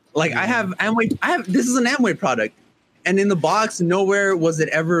 Like I have Amway. This is an Amway product, and in the box, nowhere was it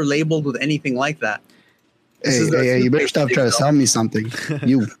ever labeled with anything like that. Hey, you better stop trying to sell me something.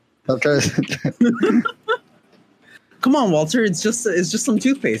 You stop trying to. Come on, Walter. It's just some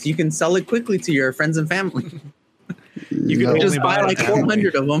toothpaste. You can sell it quickly to your friends and family. You can just buy like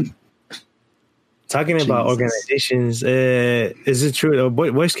 400 of them. Talking about organizations, is it true?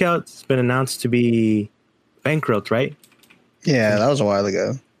 Boy Scouts been announced to be bankrupt, right? Yeah, that was a while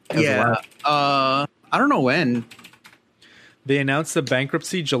ago. Yeah. I don't know when. They announced the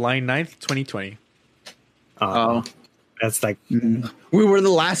bankruptcy July 9th, 2020. Oh. That's like... We were the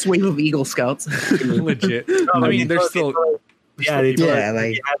last wave of Eagle Scouts. Legit. I mean, they're still...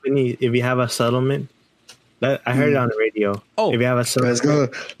 If you have a settlement... I heard it on the radio. Oh, if you have a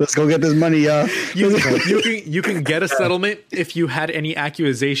settlement, let's go get this money, y'all. You can get a settlement if you had any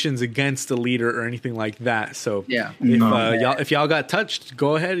accusations against a leader or anything like that. So yeah, if y'all got touched,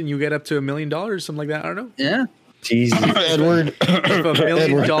 go ahead and you get up to $1 million, something like that. I don't know. Yeah. Jesus. Edward. If $1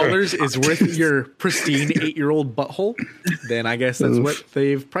 million is worth your pristine 8-year-old butthole, then I guess that's what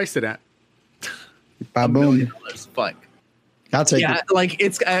they've priced it at. Boom. Fuck. I'll take it. Like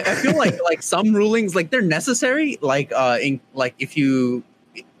it's. I feel like some rulings, like they're necessary. Like if you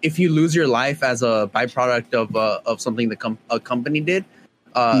lose your life as a byproduct of something a company did,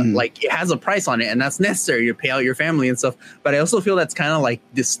 like it has a price on it, and that's necessary to pay out your family and stuff. But I also feel that's kind of like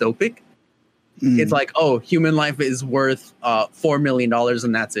dystopic. It's like, oh, human life is worth $4 million,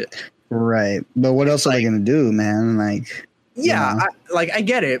 and that's it. Right, but what else are they gonna do, man? Like, yeah, I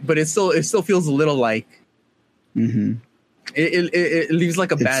get it, but it still feels a little like. It leaves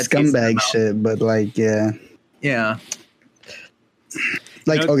like a bad scumbag shit, but like, yeah.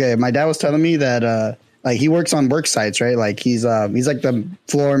 Like, okay, my dad was telling me that like he works on work sites, right? Like he's like the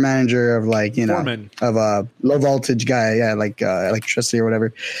floor manager of like, you know, Foreman. Of a low voltage guy, yeah, like electricity or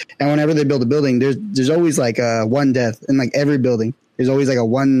whatever. And whenever they build a building, there's always like one death in like every building. There's always like a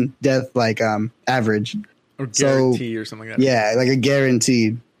one death like average or guarantee or something like that. Yeah, like a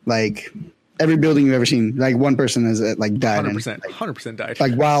guarantee, like. Every building you've ever seen, like one person has like died. 100% died.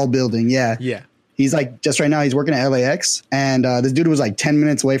 Like while building, yeah. Yeah. He's like, just right now, he's working at LAX, and this dude was like 10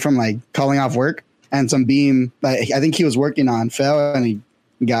 minutes away from like calling off work, and some beam, like I think he was working on, fell, and he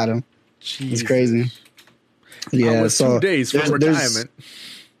got him. Jesus. It's crazy. Yeah. So 2 days from retirement.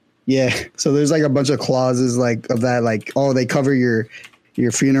 Yeah. So there's like a bunch of clauses like of that, like, oh, they cover your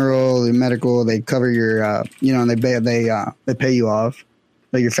funeral, the medical, they cover your, you know, and they pay you off,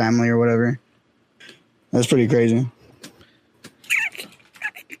 like your family or whatever. That's pretty crazy.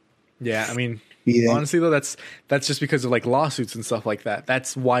 Yeah, I mean, honestly though, that's just because of like lawsuits and stuff like that.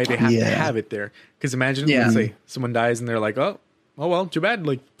 That's why they have to have it there. Because imagine, let's say someone dies and they're like, oh well, too bad.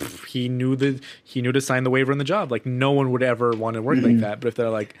 Like he knew to sign the waiver on the job. Like no one would ever want to work like that. But if they're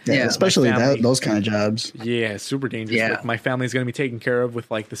like, especially those kind of jobs. Yeah, super dangerous. Yeah. Like my family's gonna be taken care of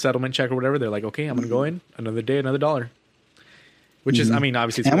with like the settlement check or whatever. They're like, okay, I'm gonna go in another day, another $1. Which is, I mean,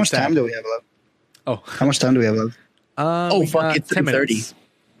 obviously, it's how much time do we have left? Oh, how much time do we have left? Fuck, it's 10:30.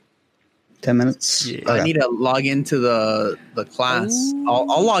 10 minutes. Yeah. Okay. I need to log into the class.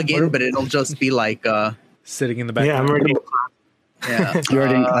 I'll log in, but it'll just be like sitting in the back. Yeah, I'm already in class. Yeah, you're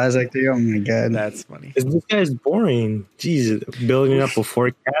already in class like that. Oh my god, that's funny. This guy's boring. Jesus, building up a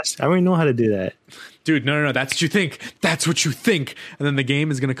forecast. I don't even know how to do that, dude. No. That's what you think. That's what you think. And then the game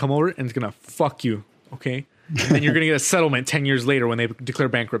is gonna come over and it's gonna fuck you. Okay. And you're going to get a settlement 10 years later when they declare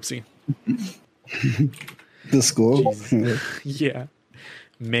bankruptcy. The school? Yeah.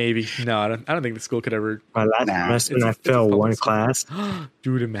 Maybe. No, I don't think the school could ever. My last semester, I failed one class.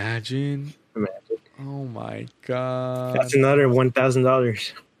 Dude, imagine. Oh, my God. That's another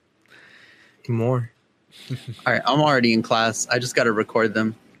 $1,000. More. All right. I'm already in class. I just got to record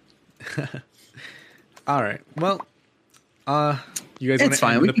them. All right. Well, you guys want to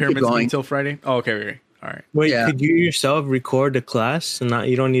end the pyramids until Friday? Oh, okay. All right. Wait, could you yourself record the class and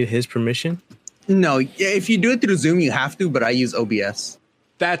you don't need his permission? No, if you do it through Zoom, you have to, but I use OBS.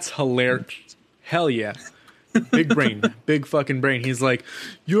 That's hilarious. Hell yeah. Big brain. Big fucking brain. He's like,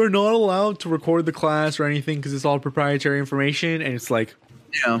 you're not allowed to record the class or anything because it's all proprietary information. And it's like,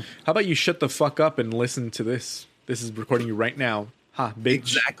 how about you shut the fuck up and listen to this? This is recording you right now. Ha, bitch.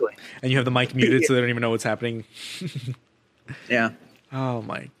 Exactly. And you have the mic muted so they don't even know what's happening. Yeah. Oh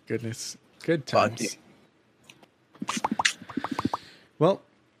my goodness. Good Fuck times. Well,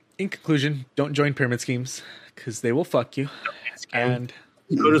 in conclusion, don't join pyramid schemes because they will fuck you. And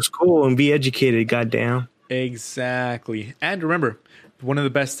go to school and be educated, goddamn. exactly. And remember, one of the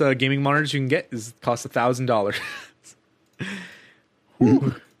best gaming monitors you can get costs $1,000.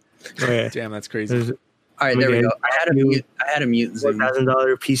 Okay. Damn, that's crazy. There's All right, there we go. I had a mute Zoom.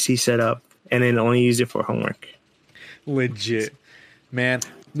 $1,000 PC setup and then only use it for homework. Legit, man.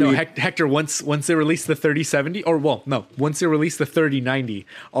 No, Hector. Once they release the 3070, once they release the 3090,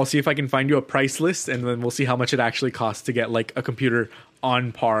 I'll see if I can find you a price list, and then we'll see how much it actually costs to get like a computer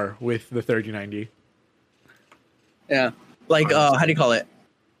on par with the 3090. Yeah, like how do you call it?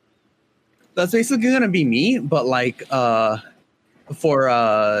 That's basically gonna be me, but like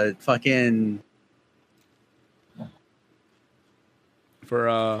for fucking For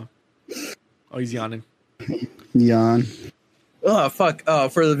oh, he's yawning. Yawn. oh fuck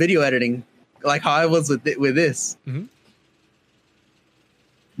for the video editing, like how I was with this. Mhm.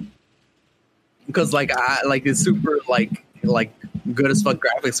 Because like I like it's super like good as fuck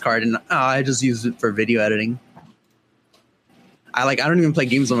graphics card, and I just use it for video editing. I don't even play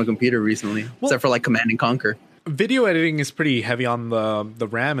games on my computer recently, except for like Command and Conquer. Video editing is pretty heavy on the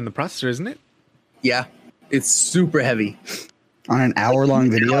RAM and the processor, isn't it? Yeah, it's super heavy. On an hour-long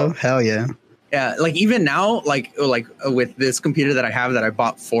video? Hell yeah. Yeah, like even now, like with this computer that I have that I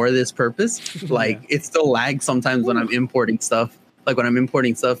bought for this purpose, like it still lags sometimes when I'm importing stuff. Like when I'm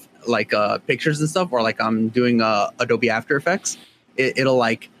importing stuff, like pictures and stuff, or like I'm doing Adobe After Effects, it'll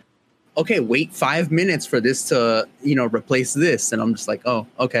like, okay, wait 5 minutes for this to replace this, and I'm just like, oh,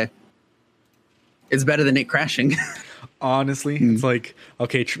 okay. It's better than it crashing. Honestly, it's like,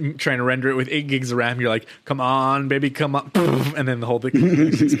 okay, trying to render it with 8 gigs of RAM. You're like, come on, baby, come on. And then the whole thing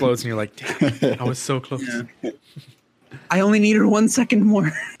explodes and you're like, damn, I was so close. Yeah. I only needed 1 second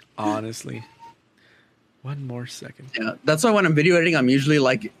more. Honestly. 1 more second. Yeah, that's why when I'm video editing, I'm usually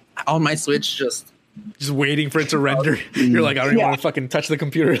like on my Switch just waiting for it to render. You're like, I don't even want to fucking touch the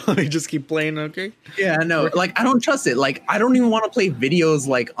computer. Let me just keep playing, okay? Yeah, no, like I don't trust it. Like I don't even want to play videos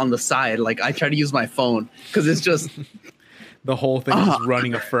like on the side. Like I try to use my phone because it's just the whole thing is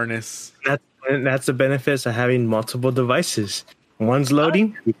running a furnace. That's the benefits of having multiple devices. One's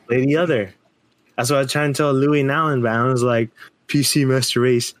loading, you play the other. That's what I was trying to tell Louis now, and I was like, PC Master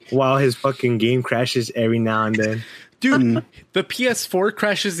Race, while his fucking game crashes every now and then. Dude, the PS4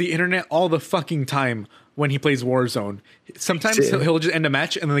 crashes the internet all the fucking time when he plays Warzone. Sometimes he'll just end a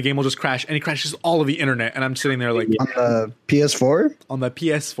match and then the game will just crash, and he crashes all of the internet. And I'm sitting there like, on the PS4? On the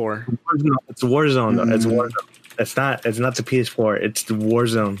PS4. It's Warzone though. It's Warzone. It's not the PS4. It's the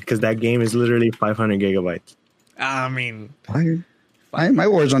Warzone, because that game is literally 500 gigabytes. I mean, my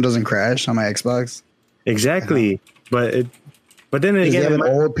Warzone doesn't crash on my Xbox. Exactly, but then Does again, it have an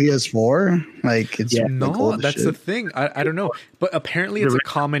old PS4? Like it's no, that's the thing. I don't know, but apparently it's a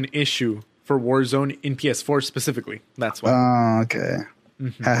common issue for Warzone in PS4 specifically. That's why. Oh, okay.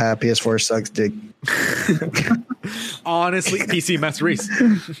 Haha, PS4 sucks dick. Honestly, PC Master Race.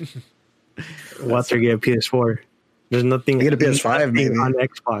 Walter get a PS4. There's nothing. Get a PS5 maybe on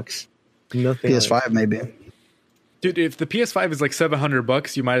Xbox. Nothing. PS5 maybe. Dude, if the PS5 is like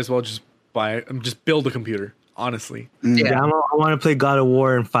 $700, you might as well just build a computer. Honestly, yeah, I want to play God of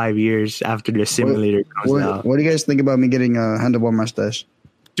War in 5 years after the simulator comes out. What do you guys think about me getting a handlebar mustache?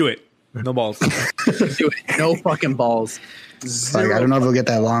 Do it. No balls. do it. No fucking balls. Like, I don't know if it'll get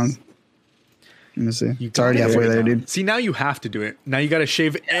that long. Let me see. It's already halfway there, dude. See, now you have to do it. Now you got to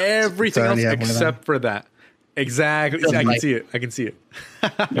shave everything else except for that. Exactly. See, I can see it. I can see it.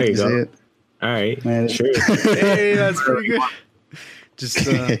 There you go. All right. Man, sure. Hey, that's pretty good. Just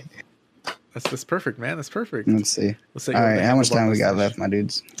that's perfect, man. That's perfect. Let's see. All right, how much time we got left, my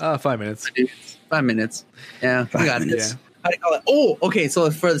dudes? 5 minutes. 5 minutes. Yeah, we got this. Yeah. How do you call it? Oh, okay.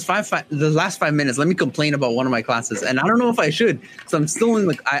 So for this the last 5 minutes, let me complain about one of my classes, and I don't know if I should. So I'm still in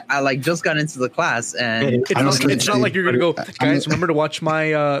I like just got into the class, and it's not like you're gonna go, guys. Remember to watch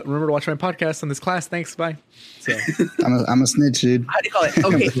my podcast on this class. Thanks, bye. So I'm a snitch, dude. How do you call it?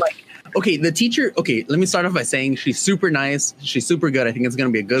 Okay, okay. The teacher. Okay, let me start off by saying she's super nice. She's super good. I think it's gonna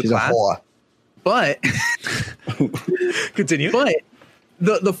be a good class. But continue. But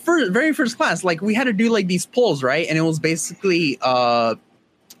the very first class, like we had to do like these polls, right? And it was basically a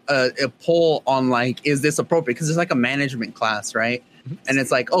poll on like, is this appropriate? Because it's like a management class, right? And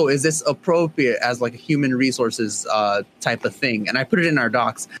it's like, oh, is this appropriate as like a human resources type of thing? And I put it in our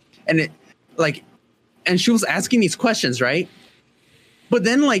docs, and and she was asking these questions, right? But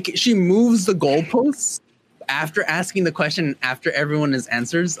then like she moves the goalposts after asking the question, after everyone has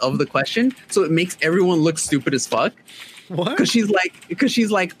answers of the question, so it makes everyone look stupid as fuck. What? Because she's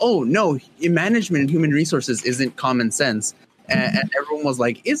like, oh no, management and human resources isn't common sense, and everyone was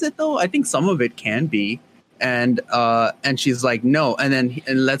like, is it though? I think some of it can be, and she's like, no, and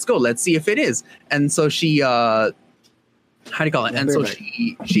let's go, let's see if it is, and so she how do you call it? And so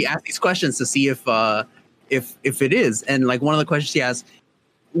she asked these questions to see if it is, and like one of the questions she asked,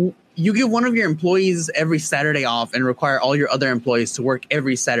 you give one of your employees every Saturday off and require all your other employees to work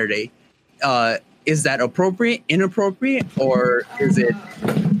every Saturday. Is that appropriate, inappropriate, or is it?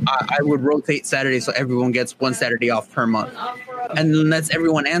 I would rotate Saturdays so everyone gets one Saturday off per month, and then lets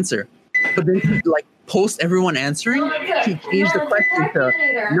everyone answer. But then, like post everyone answering, she changed the question to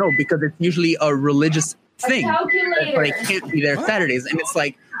no, because it's usually a religious thing, but it can't be there Saturdays, and it's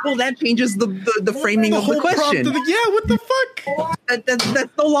like, well, that changes the framing of the question. What the fuck? That's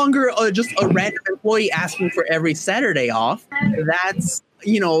no longer just a random employee asking for every Saturday off. That's,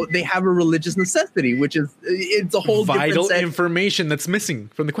 they have a religious necessity, which is, it's a whole vital different information that's missing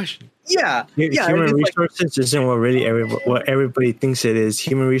from the question. Yeah. Human resources isn't what everybody thinks it is.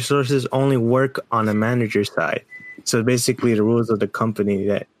 Human resources only work on the manager side. So basically the rules of the company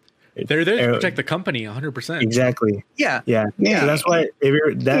that they're there to protect the company 100%. Exactly. Yeah. So that's why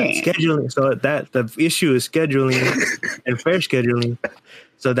scheduling. So that the issue is scheduling and fair scheduling.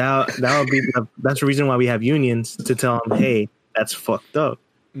 So that would be that's the reason why we have unions, to tell them, hey, that's fucked up.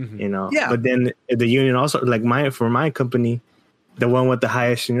 Mm-hmm. Yeah. But then the union also, like for my company, the one with the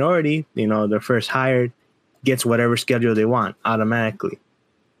highest seniority, the first hired, gets whatever schedule they want automatically,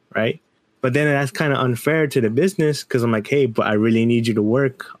 right? But then that's kind of unfair to the business, because I'm like, hey, but I really need you to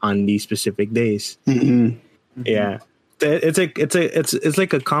work on these specific days. Mm-hmm. Yeah, it's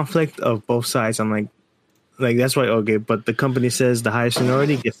like a conflict of both sides. I'm like that's why, okay, but the company says the highest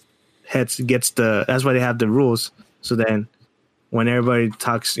seniority gets the. That's why they have the rules. So then, when everybody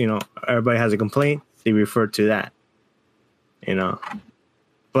talks, everybody has a complaint, they refer to that.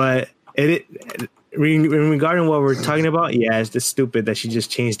 But regarding what we're talking about, yeah, it's just stupid that she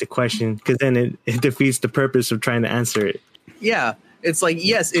just changed the question, because then it defeats the purpose of trying to answer it. Yeah, it's like,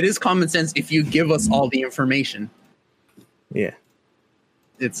 yes, it is common sense if you give us all the information. Yeah,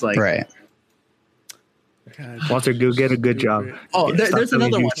 it's like, right. Walter, go get a good job. Oh, there's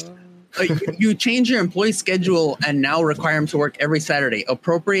another one. You change your employee schedule and now require them to work every Saturday.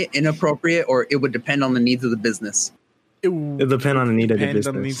 Appropriate, inappropriate, or it would depend on the needs of the business. It'll depend on the need of the business.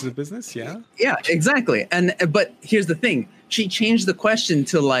 On the needs of the business, yeah. Yeah, exactly. But here's the thing: she changed the question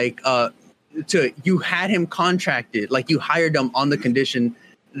to you had him contracted, like you hired him on the condition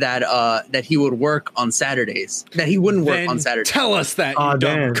that he would work on Saturdays, that he wouldn't work on Saturdays. Tell us that, you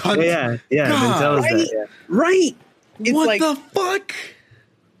dumb cunt. Yeah. Then tell us that. Yeah. Right. It's what the fuck?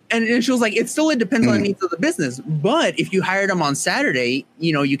 And she was like, it depends on the needs of the business. But if you hired him on Saturday,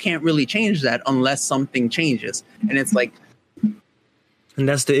 you can't really change that unless something changes. And it's like, and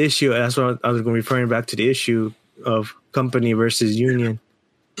that's the issue. That's what I was referring back to, the issue of company versus union.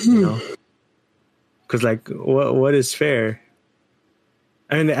 Because like, what is fair?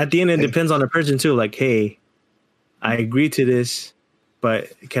 And at the end, it depends on the person too. Like, hey, I agree to this, but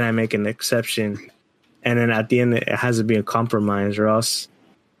can I make an exception? And then at the end, it has to be a compromise, or else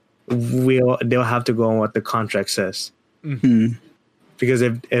they'll have to go on what the contract says. Mm-hmm. Because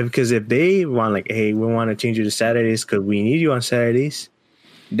if they want, like, hey, we want to change you to Saturdays because we need you on Saturdays,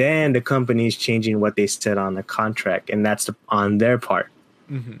 then the company is changing what they said on the contract, and that's on their part.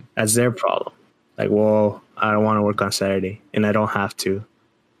 Mm-hmm. That's their problem. Like, well, I don't want to work on Saturday, and I don't have to.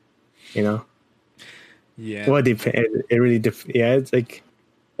 Yeah. Well, it really yeah. It's like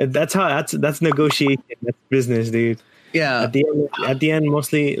that's negotiation. That's business, dude. Yeah. At the end,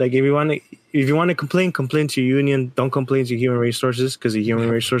 mostly, like, if you want to complain to your union. Don't complain to human resources, because the human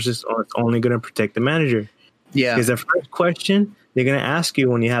resources are only going to protect the manager. Yeah. Because the first question they're going to ask you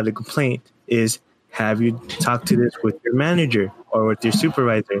when you have the complaint is, have you talked to this with your manager or with your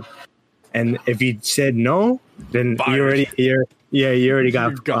supervisor? And if you said no, then you already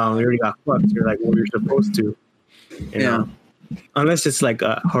got fucked. You're like, well, you're supposed to, you know. Unless it's like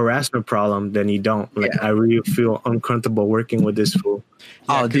a harassment problem, then you don't. Like, I really feel uncomfortable working with this fool.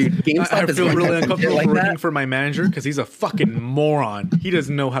 Oh, dude, I feel really uncomfortable working for my manager because he's a fucking moron. He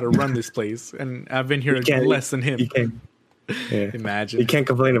doesn't know how to run this place, and I've been here less than him. You can't. Yeah. Imagine. You can't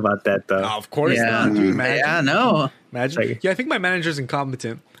complain about that, though. Oh, of course not, dude. Imagine. Yeah, no. Imagine. Like, I think my manager's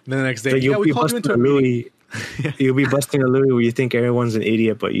incompetent. And then the next day, so we called you into a meeting. You'll be busting a Louis where you think everyone's an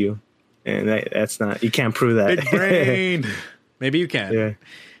idiot but you. And that's not, you can't prove that. Big brain. Maybe you can. Yeah.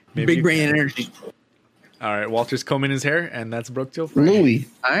 Big brain energy. All right, Walter's combing his hair, and that's Broke Till Friday. Louis.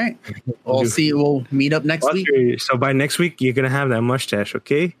 All right. We'll see. We'll meet up next week. Walter, so by next week, you're gonna have that mustache,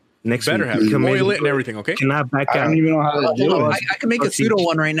 okay? Next Better week, have you it. can Oil make- it and everything, okay? Cannot back I out. don't even know how to Hold do on. it. I can make a Let's see. pseudo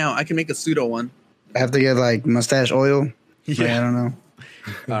one right now. I can make a pseudo one. I have to get like mustache oil. Yeah. Like, I don't know.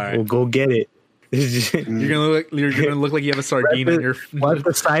 All right. Well, go get it. You're gonna look like you have a sardine on your. Wipe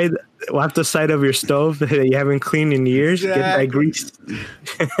the side of your stove that you haven't cleaned in years. Get that grease.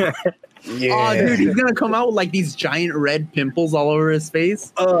 Yeah. Oh, dude, he's gonna come out with like these giant red pimples all over his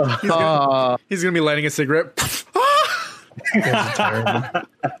face. He's gonna be lighting a cigarette.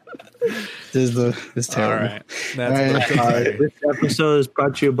 This is All terrible. right. That's All right. This episode is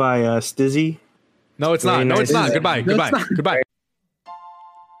brought to you by Stizzy. No, it's not. Very No, it's nice. not. Goodbye. No, Goodbye. it's not. Goodbye.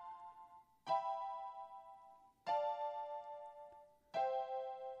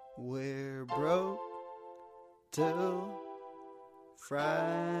 We're broke till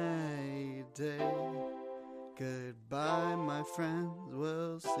Friday. Goodbye, my friends.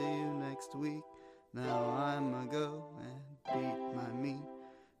 We'll see you next week. Now I'ma go and beat my meat.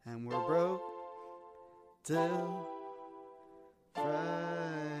 And we're broke till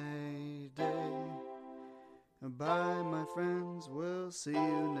Friday. Bye, my friends. We'll see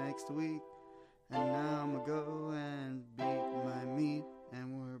you next week. And now I'ma go and beat my meat.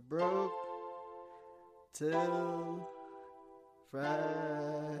 And we're broke till Friday.